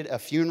officiated a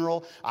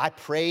funeral. I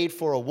prayed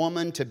for a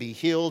woman to be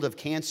healed of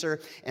cancer.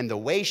 And the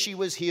way she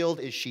was healed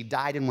is she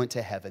died and went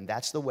to heaven.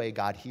 That's the way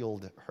God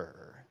healed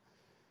her.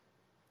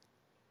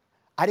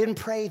 I didn't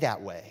pray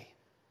that way.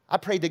 I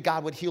prayed that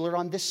God would heal her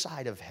on this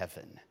side of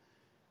heaven.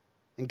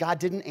 And God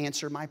didn't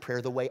answer my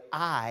prayer the way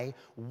I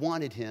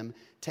wanted him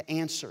to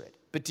answer it.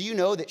 But do you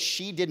know that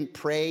she didn't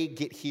pray,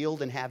 get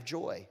healed, and have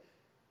joy?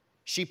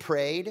 She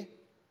prayed,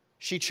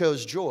 she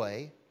chose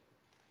joy,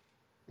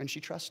 and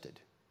she trusted.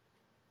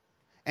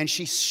 And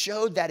she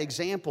showed that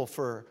example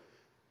for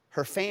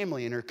her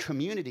family and her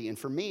community and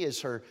for me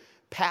as her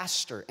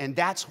pastor. And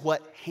that's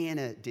what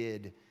Hannah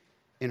did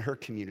in her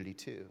community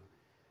too.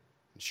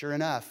 And sure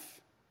enough,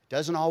 it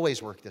doesn't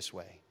always work this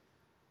way.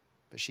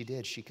 But she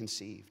did, she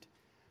conceived.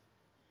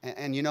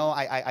 And you know,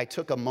 I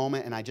took a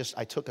moment and I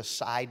took a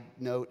side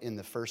note in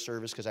the first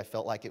service because I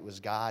felt like it was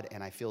God,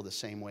 and I feel the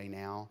same way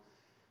now.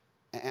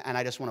 And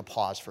I just want to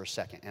pause for a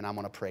second, and I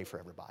want to pray for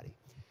everybody.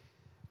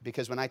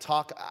 Because when I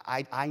talk,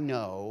 I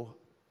know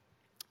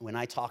when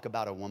I talk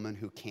about a woman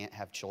who can't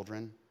have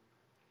children,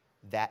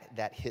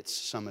 that hits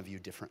some of you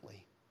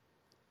differently.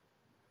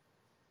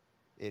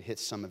 It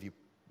hits some of you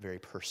very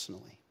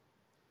personally.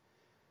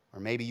 Or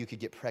maybe you could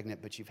get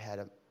pregnant, but you've had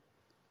a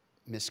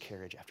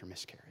miscarriage after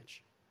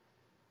miscarriage.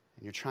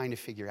 And you're trying to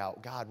figure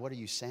out, God, what are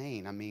you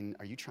saying? I mean,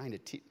 are you trying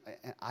to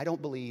I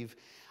don't believe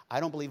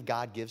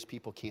God gives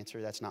people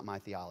cancer. That's not my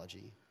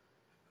theology.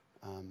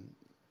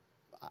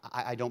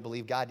 I don't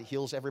believe God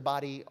heals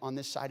everybody on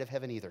this side of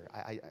heaven either.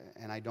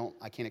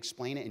 I can't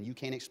explain it, and you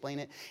can't explain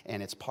it.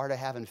 And it's part of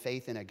having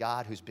faith in a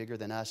God who's bigger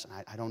than us. And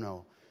I don't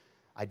know.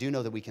 I do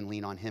know that we can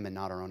lean on him and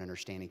not our own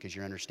understanding, because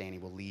your understanding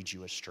will lead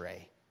you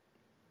astray.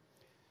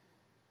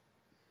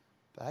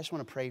 But I just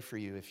want to pray for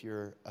you if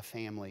you're a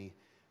family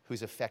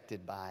who's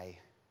affected by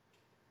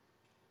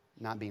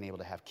not being able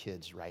to have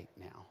kids right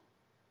now.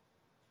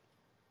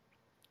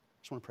 I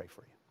just want to pray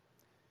for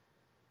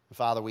you.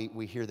 Father,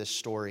 we hear this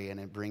story and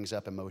it brings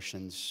up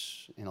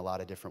emotions in a lot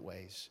of different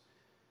ways.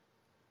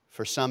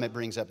 For some, it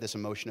brings up this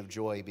emotion of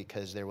joy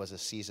because there was a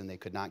season they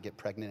could not get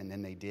pregnant, and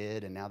then they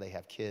did, and now they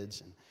have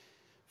kids. And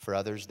for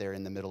others, they're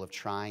in the middle of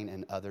trying,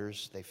 and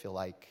others, they feel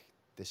like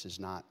this is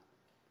not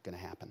going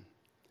to happen.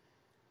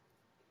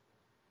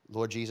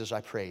 Lord Jesus,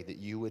 I pray that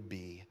you would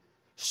be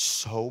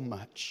so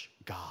much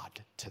God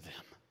to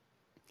them,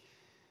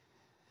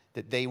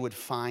 that they would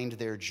find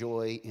their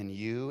joy in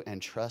you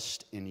and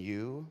trust in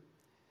you.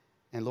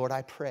 And Lord,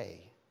 I pray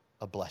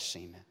a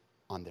blessing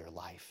on their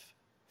life,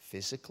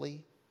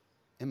 physically,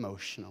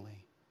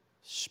 emotionally,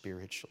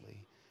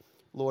 spiritually.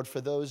 Lord,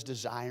 for those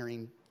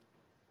desiring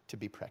to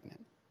be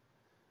pregnant,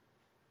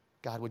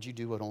 God, would you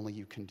do what only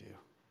you can do?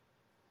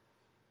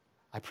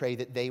 I pray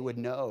that they would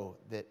know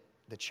that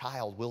the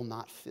child will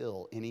not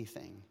feel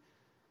anything.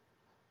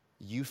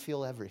 You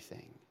feel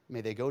everything.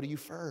 May they go to you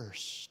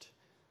first.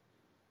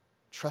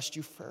 Trust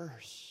you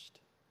first.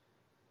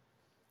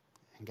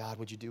 And God,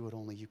 would you do what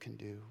only you can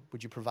do?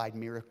 Would you provide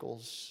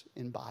miracles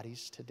in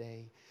bodies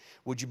today?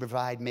 Would you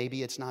provide,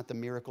 maybe it's not the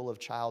miracle of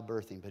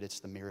childbirthing, but it's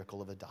the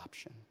miracle of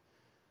adoption.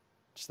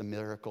 It's the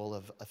miracle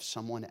of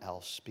someone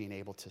else being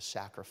able to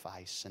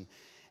sacrifice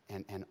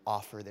and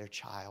offer their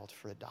child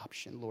for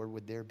adoption. Lord,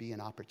 would there be an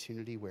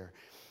opportunity where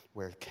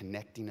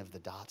connecting of the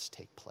dots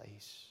take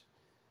place?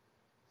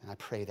 And I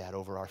pray that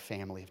over our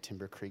family of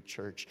Timber Creek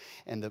Church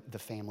and the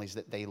families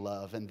that they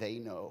love and they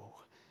know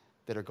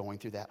that are going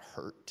through that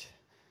hurt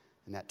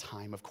and that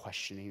time of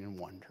questioning and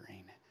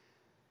wondering.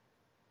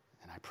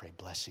 And I pray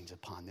blessings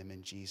upon them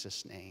in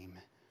Jesus' name.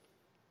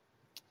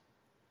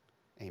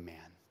 Amen.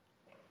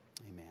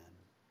 Amen.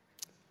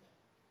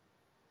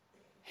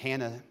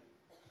 Hannah,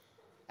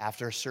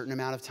 after a certain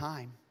amount of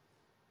time,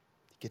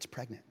 gets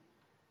pregnant.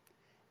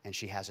 And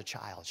she has a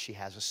child. She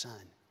has a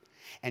son.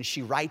 And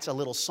she writes a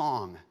little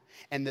song.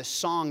 And the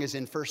song is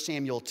in 1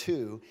 Samuel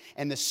 2.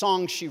 And the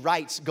song she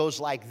writes goes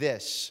like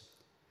this.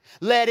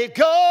 Let it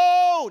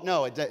go.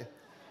 No,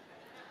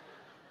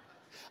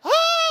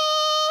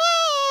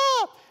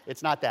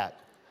 it's not that.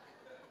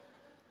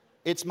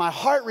 It's my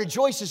heart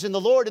rejoices in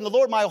the Lord. In the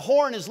Lord, my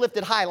horn is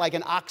lifted high like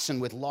an oxen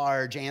with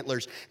large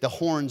antlers. The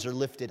horns are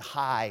lifted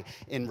high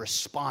in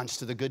response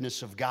to the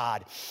goodness of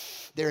God.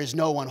 There is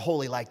no one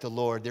holy like the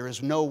Lord. There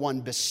is no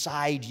one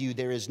beside you.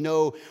 There is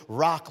no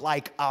rock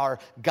like our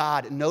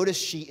God. Notice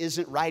she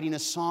isn't writing a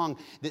song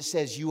that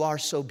says, you are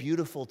so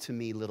beautiful to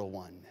me, little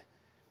one.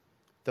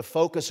 The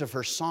focus of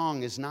her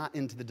song is not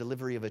into the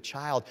delivery of a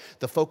child.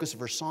 The focus of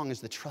her song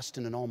is the trust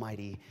in an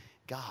almighty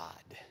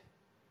God.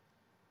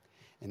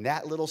 And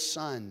that little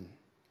son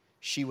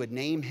she would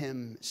name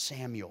him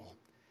Samuel.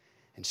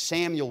 And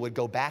Samuel would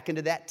go back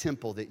into that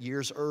temple that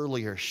years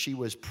earlier she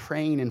was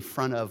praying in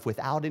front of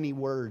without any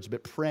words,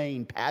 but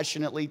praying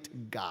passionately to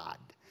God.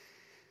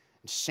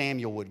 And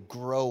Samuel would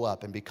grow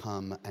up and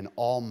become an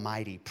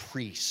almighty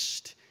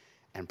priest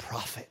and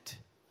prophet.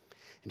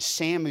 And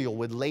Samuel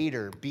would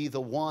later be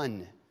the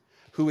one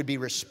who would be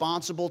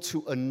responsible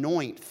to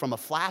anoint, from a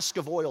flask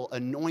of oil,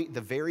 anoint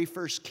the very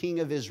first king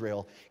of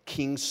Israel,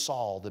 King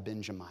Saul the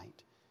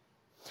Benjamite.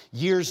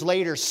 Years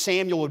later,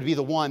 Samuel would be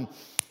the one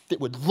that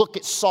would look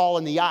at Saul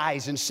in the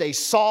eyes and say,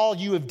 Saul,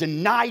 you have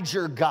denied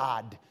your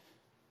God.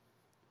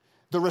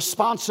 The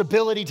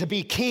responsibility to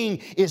be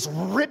king is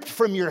ripped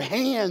from your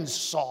hands,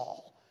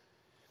 Saul.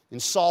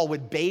 And Saul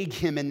would beg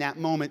him in that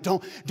moment,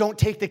 don't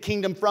take the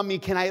kingdom from me.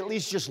 Can I at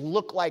least just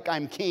look like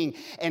I'm king?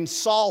 And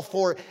Saul,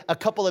 for a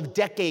couple of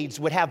decades,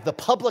 would have the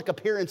public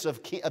appearance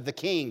of the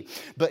king,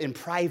 but in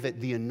private,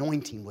 the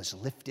anointing was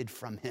lifted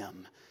from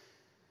him.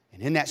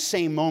 And in that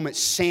same moment,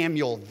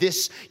 Samuel,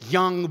 this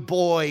young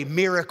boy,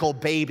 miracle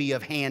baby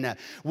of Hannah,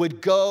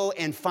 would go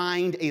and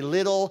find a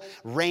little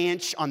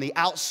ranch on the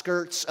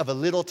outskirts of a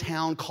little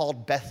town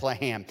called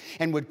Bethlehem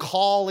and would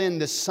call in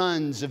the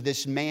sons of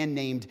this man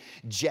named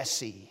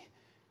Jesse.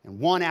 And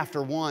one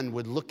after one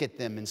would look at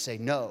them and say,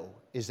 no,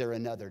 is there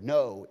another?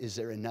 No, is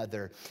there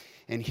another?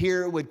 And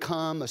here would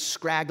come a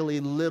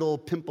scraggly little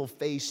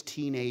pimple-faced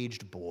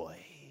teenaged boy.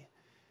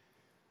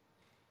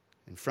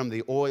 And from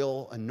the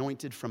oil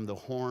anointed from the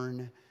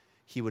horn,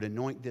 he would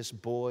anoint this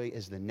boy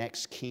as the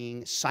next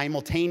king.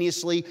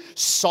 Simultaneously,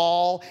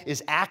 Saul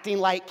is acting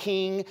like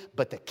king,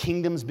 but the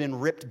kingdom's been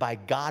ripped by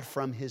God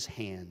from his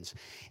hands.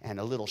 And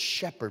a little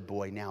shepherd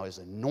boy now is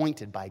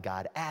anointed by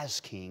God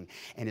as king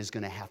and is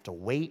going to have to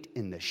wait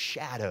in the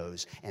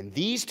shadows. And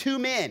these two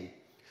men,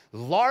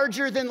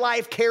 larger than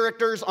life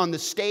characters on the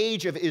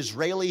stage of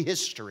Israeli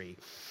history,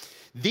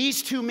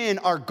 these two men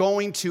are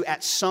going to,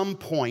 at some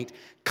point,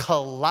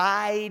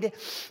 collide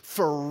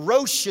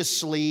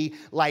ferociously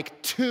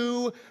like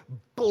two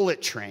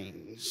bullet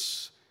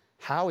trains.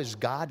 How is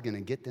God going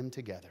to get them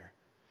together?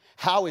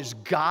 How is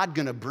God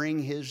going to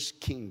bring his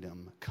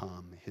kingdom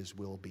come, his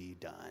will be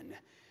done?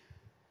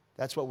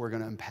 That's what we're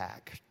going to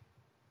unpack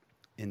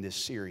in this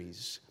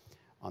series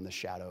on the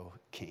Shadow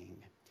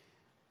King.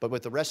 But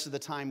with the rest of the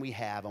time we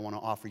have, I want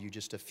to offer you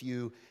just a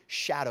few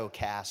shadow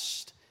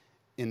casts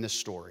in the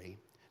story.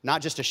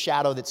 Not just a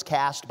shadow that's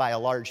cast by a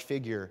large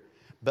figure,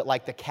 but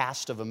like the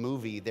cast of a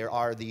movie, there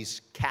are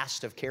these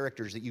cast of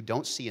characters that you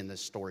don't see in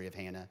this story of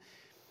Hannah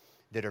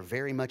that are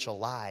very much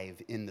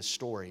alive in the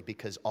story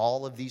because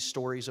all of these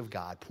stories of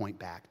God point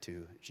back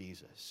to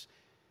Jesus.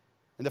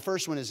 And the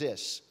first one is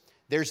this.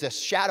 There's this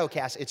shadow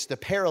cast. It's the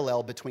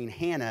parallel between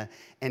Hannah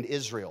and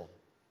Israel.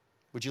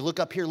 Would you look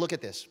up here? Look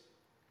at this.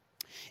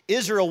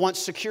 Israel wants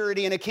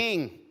security and a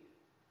king.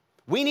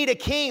 We need a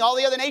king. All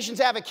the other nations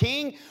have a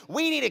king.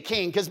 We need a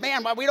king because,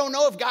 man, we don't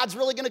know if God's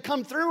really going to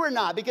come through or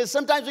not because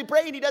sometimes we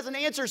pray and he doesn't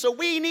answer. So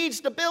we need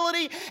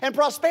stability and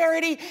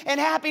prosperity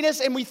and happiness,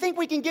 and we think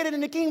we can get it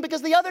in a king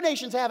because the other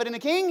nations have it in a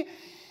king.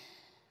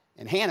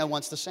 And Hannah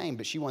wants the same,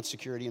 but she wants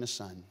security in a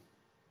son.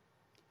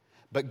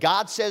 But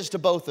God says to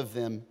both of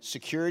them,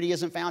 security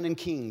isn't found in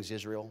kings,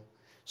 Israel.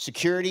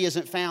 Security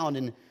isn't found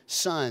in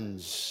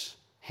sons,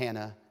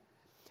 Hannah.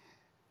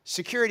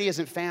 Security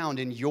isn't found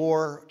in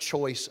your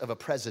choice of a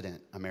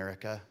president,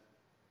 America.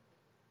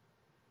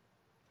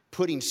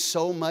 Putting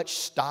so much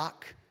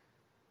stock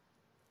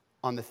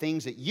on the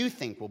things that you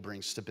think will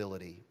bring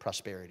stability,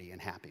 prosperity, and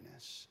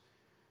happiness.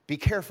 Be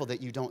careful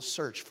that you don't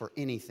search for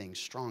anything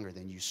stronger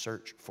than you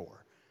search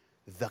for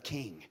the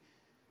King.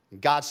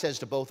 God says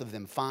to both of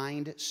them,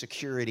 find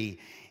security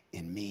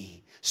in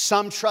me.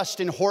 Some trust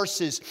in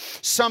horses,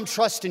 some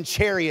trust in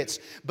chariots,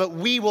 but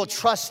we will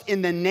trust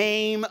in the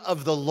name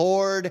of the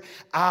Lord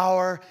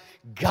our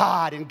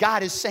God. And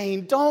God is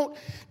saying, don't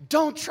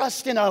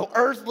trust in an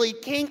earthly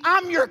king.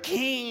 I'm your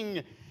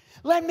king.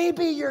 Let me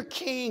be your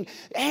king.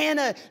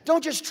 Hannah,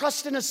 don't just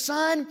trust in a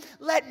son.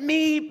 Let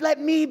me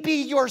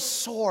be your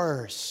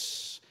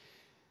source.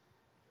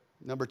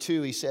 Number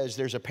two, he says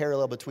there's a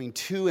parallel between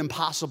two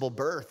impossible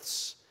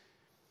births.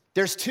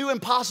 There's two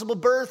impossible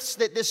births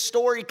that this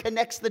story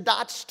connects the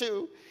dots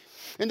to.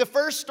 And the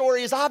first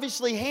story is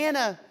obviously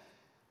Hannah,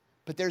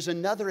 but there's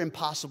another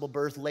impossible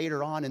birth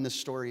later on in the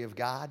story of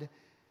God,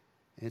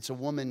 and it's a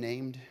woman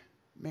named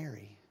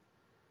Mary.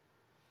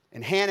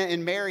 And Hannah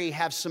and Mary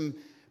have some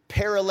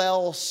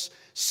parallel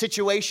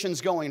situations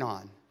going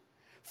on.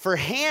 For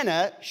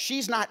Hannah,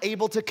 she's not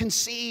able to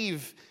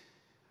conceive.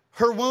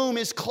 Her womb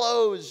is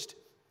closed.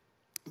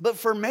 But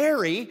for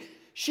Mary,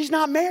 she's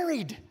not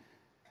married.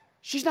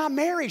 She's not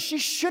married. She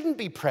shouldn't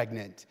be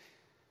pregnant.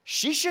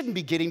 She shouldn't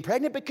be getting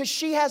pregnant because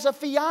she has a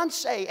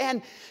fiance,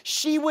 and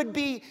she would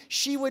be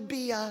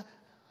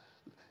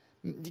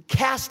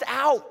cast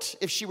out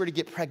if she were to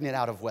get pregnant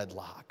out of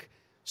wedlock.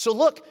 So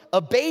look,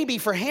 a baby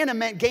for Hannah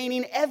meant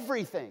gaining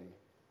everything.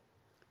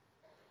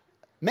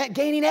 Meant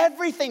gaining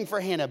everything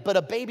for Hannah, but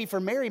a baby for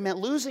Mary meant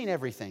losing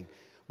everything.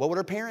 What would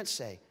her parents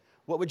say?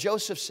 What would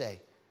Joseph say?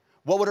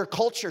 What would her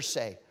culture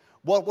say?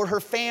 What would her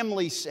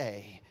family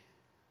say?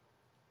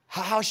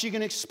 How's she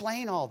going to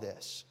explain all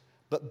this?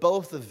 But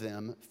both of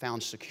them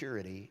found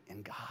security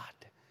in God.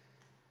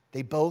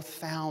 They both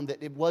found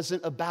that it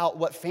wasn't about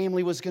what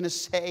family was going to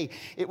say.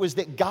 It was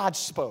that God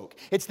spoke.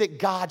 It's that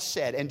God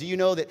said. And do you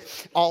know that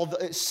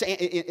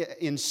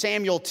in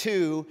Samuel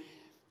 2,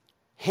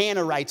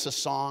 Hannah writes a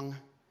song.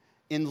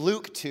 In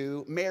Luke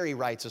 2, Mary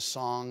writes a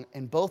song.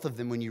 And both of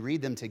them, when you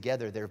read them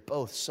together, they're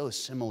both so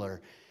similar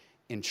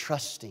in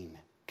trusting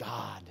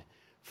God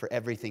for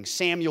everything.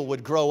 Samuel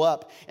would grow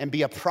up and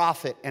be a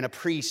prophet and a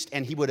priest,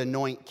 and he would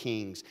anoint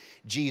kings.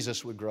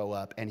 Jesus would grow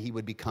up and he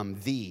would become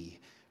the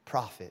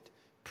prophet,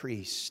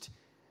 priest,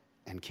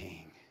 and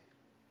king.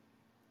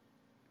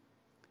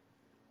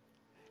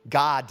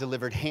 God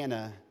delivered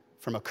Hannah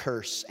from a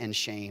curse and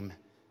shame,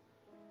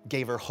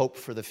 gave her hope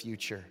for the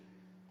future.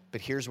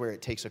 But here's where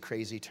it takes a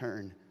crazy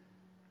turn.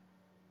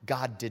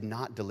 God did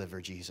not deliver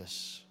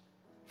Jesus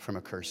from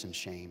a curse and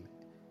shame.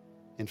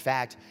 In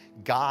fact,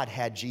 God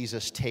had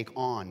Jesus take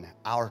on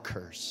our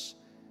curse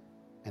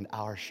and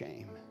our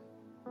shame.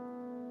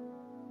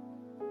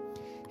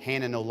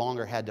 Hannah no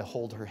longer had to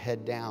hold her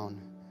head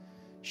down.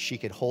 She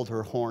could hold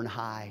her horn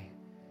high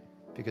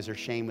because her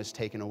shame was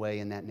taken away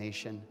in that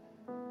nation.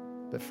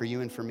 But for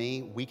you and for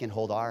me, we can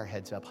hold our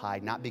heads up high,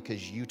 not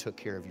because you took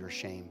care of your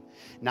shame,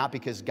 not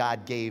because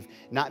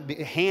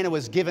Hannah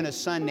was given a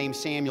son named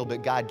Samuel,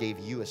 but God gave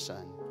you a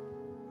son,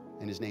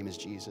 and his name is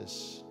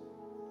Jesus.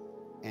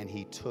 And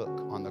he took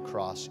on the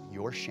cross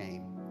your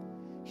shame.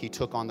 He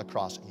took on the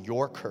cross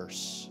your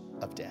curse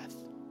of death,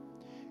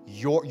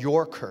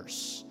 your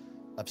curse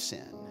of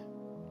sin.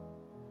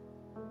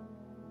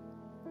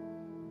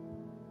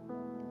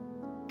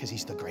 Because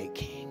he's the great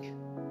king.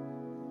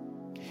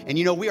 And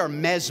you know, we are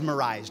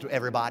mesmerized,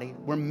 everybody.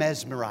 We're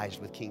mesmerized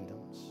with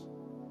kingdoms.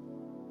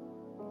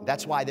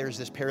 That's why there's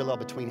this parallel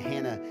between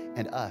Hannah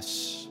and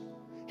us.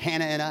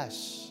 Hannah and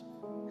us.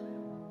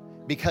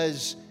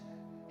 Because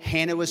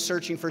Hannah was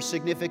searching for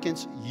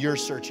significance. You're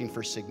searching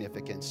for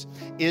significance.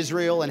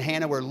 Israel and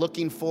Hannah were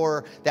looking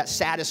for that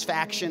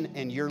satisfaction,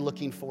 and you're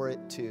looking for it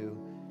too.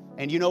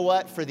 And you know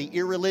what? For the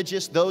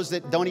irreligious, those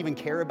that don't even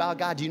care about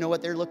God, do you know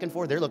what they're looking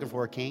for? They're looking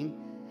for a king.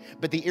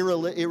 But the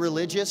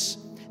irreligious,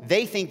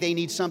 they think they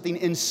need something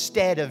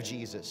instead of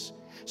Jesus.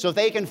 So if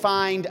they can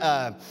find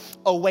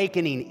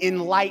awakening,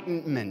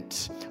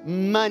 enlightenment,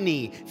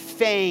 money,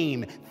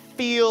 fame,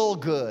 feel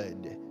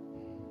good,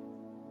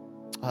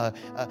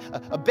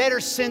 a better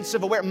sense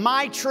of awareness,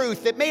 my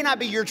truth, that may not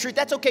be your truth.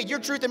 That's okay. Your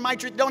truth and my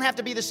truth don't have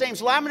to be the same.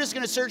 So I'm just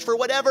going to search for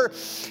whatever.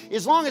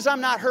 As long as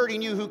I'm not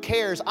hurting you, who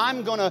cares?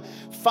 I'm going to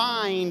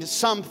find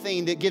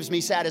something that gives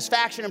me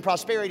satisfaction and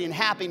prosperity and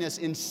happiness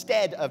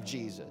instead of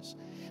Jesus.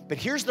 But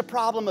here's the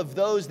problem of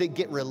those that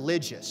get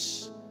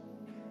religious,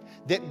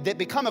 that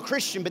become a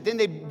Christian, but then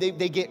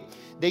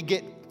they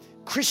get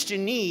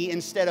Christian-y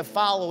instead of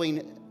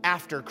following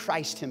after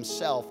Christ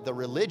himself. The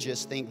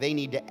religious think they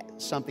need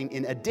something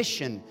in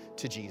addition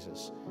to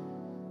Jesus.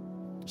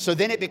 So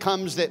then it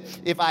becomes that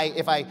if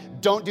I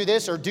don't do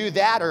this or do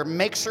that or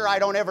make sure I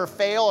don't ever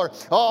fail, or,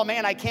 oh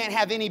man, I can't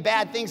have any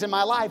bad things in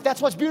my life.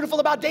 That's what's beautiful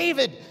about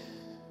David.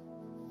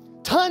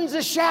 Tons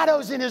of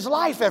shadows in his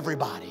life,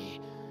 everybody.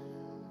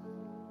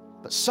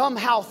 But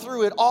somehow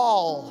through it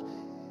all,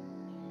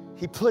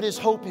 he put his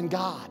hope in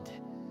God,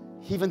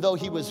 even though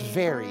he was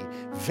very,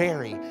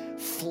 very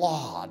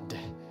flawed.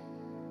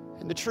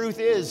 And the truth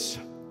is,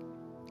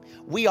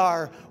 we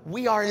are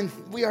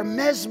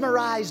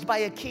mesmerized by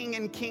a king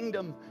and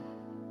kingdom.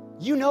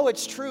 You know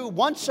it's true.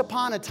 Once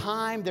upon a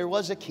time, there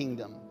was a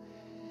kingdom.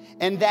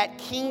 And that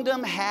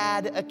kingdom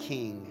had a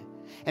king.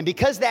 And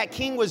because that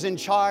king was in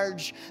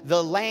charge,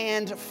 the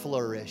land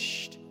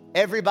flourished.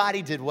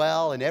 Everybody did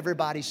well and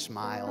everybody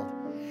smiled.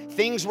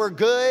 Things were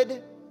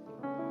good.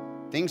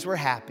 Things were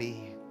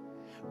happy.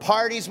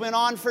 Parties went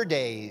on for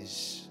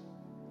days.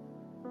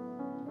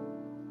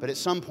 But at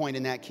some point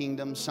in that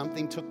kingdom,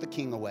 something took the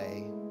king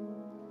away.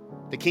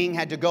 The king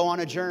had to go on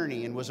a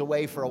journey and was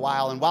away for a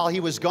while. And while he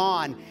was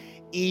gone,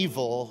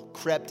 evil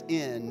crept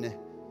in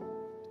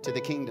to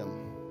the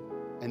kingdom.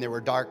 And there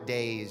were dark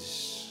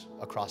days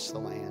across the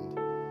land.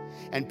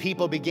 And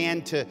people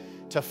began to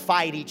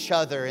fight each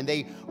other. And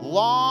they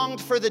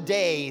longed for the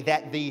day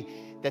that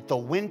the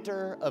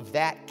winter of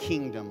that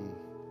kingdom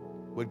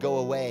would go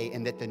away,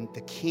 and that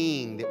the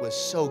king that was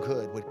so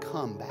good would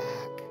come back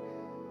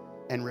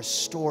and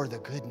restore the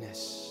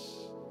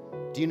goodness.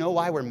 Do you know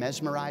why we're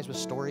mesmerized with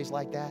stories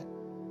like that?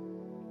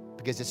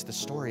 Because it's the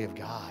story of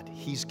God.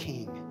 He's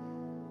king.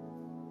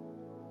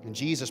 And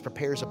Jesus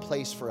prepares a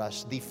place for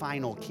us, the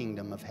final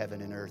kingdom of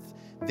heaven and earth.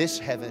 This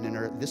heaven and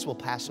earth, this will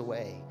pass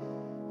away.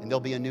 And there'll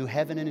be a new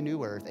heaven and a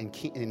new earth.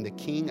 And the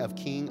King of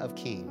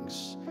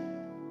Kings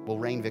will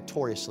reign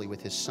victoriously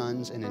with his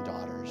sons and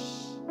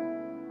daughters.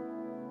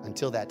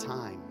 Until that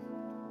time,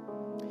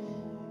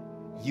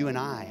 you and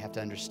I have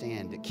to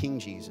understand that King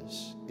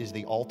Jesus is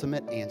the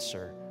ultimate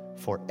answer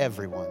for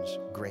everyone's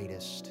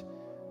greatest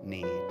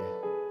need.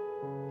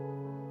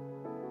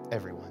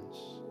 Everyone's.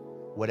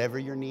 Whatever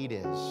your need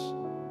is,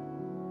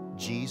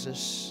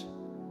 Jesus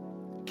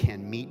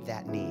can meet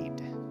that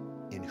need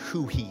in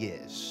who he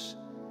is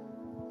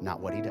not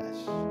what he does.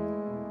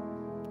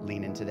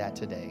 Lean into that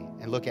today.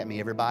 And look at me,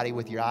 everybody,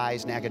 with your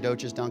eyes,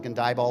 Nacogdoches, Duncan,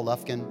 Diboll,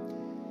 Lufkin.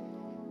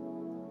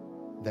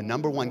 The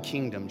number one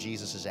kingdom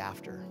Jesus is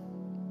after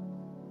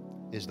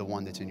is the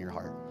one that's in your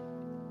heart.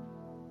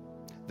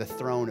 The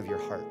throne of your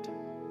heart.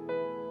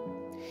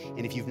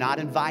 And if you've not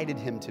invited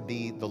him to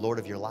be the Lord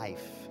of your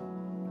life,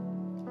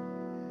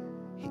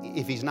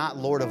 if he's not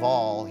Lord of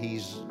all,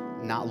 he's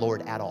not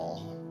Lord at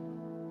all.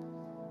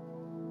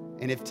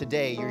 And if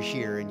today you're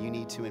here and you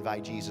need to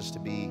invite Jesus to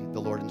be the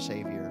Lord and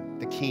Savior,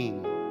 the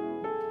King,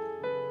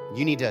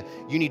 you need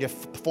to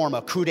form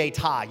a coup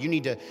d'etat. You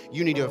need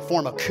to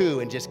form a coup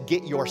and just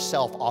get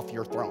yourself off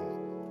your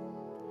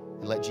throne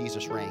and let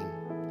Jesus reign.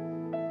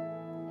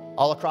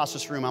 All across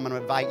this room, I'm going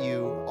to invite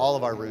you, all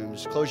of our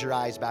rooms, close your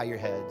eyes, bow your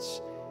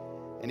heads.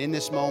 And in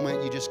this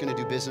moment, you're just going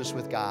to do business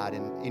with God.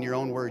 And in your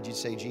own words, you'd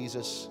say,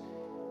 Jesus,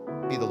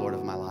 be the Lord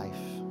of my life.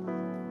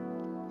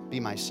 Be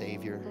my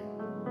Savior.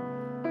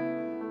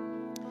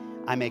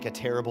 I make a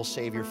terrible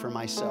Savior for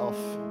myself.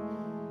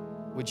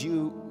 Would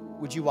you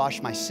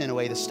wash my sin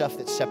away, the stuff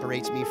that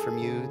separates me from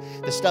you,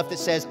 the stuff that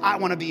says, I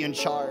want to be in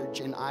charge,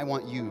 and I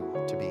want you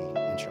to be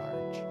in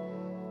charge.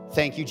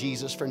 Thank you,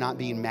 Jesus, for not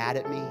being mad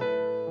at me,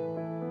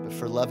 but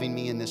for loving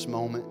me in this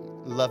moment,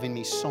 loving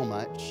me so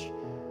much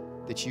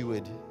that you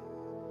would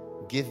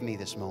give me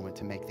this moment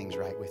to make things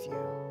right with you.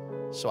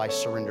 So I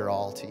surrender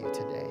all to you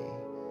today.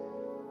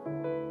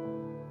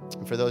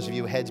 And for those of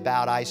you, heads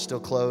bowed, eyes still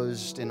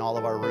closed in all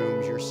of our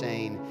rooms, you're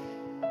saying,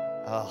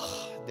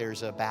 oh,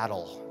 there's a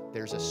battle.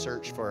 There's a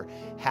search for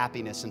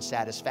happiness and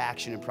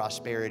satisfaction and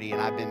prosperity.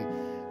 And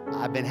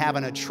I've been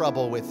having a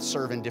trouble with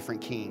serving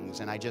different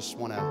kings. And I just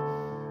want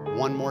to,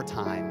 one more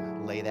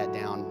time, lay that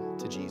down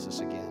to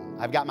Jesus again.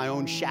 I've got my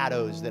own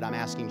shadows that I'm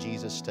asking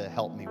Jesus to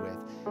help me with.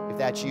 If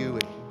that's you,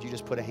 would you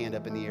just put a hand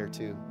up in the air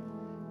too?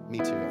 Me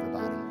too,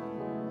 everybody.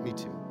 Me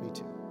too, me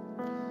too.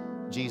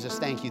 Jesus,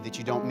 thank you that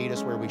you don't meet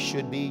us where we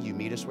should be. You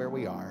meet us where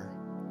we are.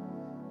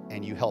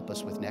 And you help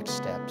us with next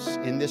steps.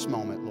 In this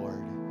moment,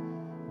 Lord,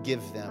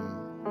 give them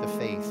the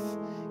faith,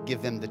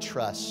 give them the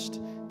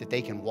trust that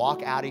they can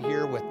walk out of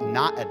here with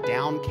not a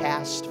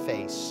downcast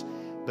face,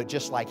 but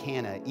just like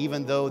Hannah,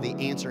 even though the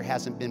answer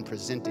hasn't been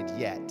presented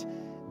yet,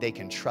 they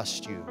can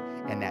trust you,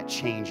 and that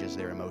changes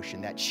their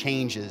emotion. That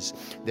changes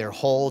their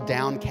whole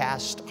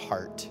downcast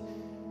heart,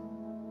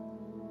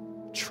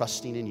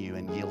 trusting in you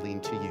and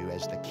yielding to you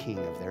as the King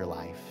of their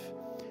life.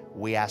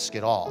 We ask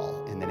it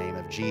all in the name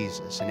of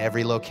Jesus. And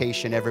every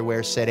location,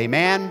 everywhere said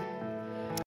amen.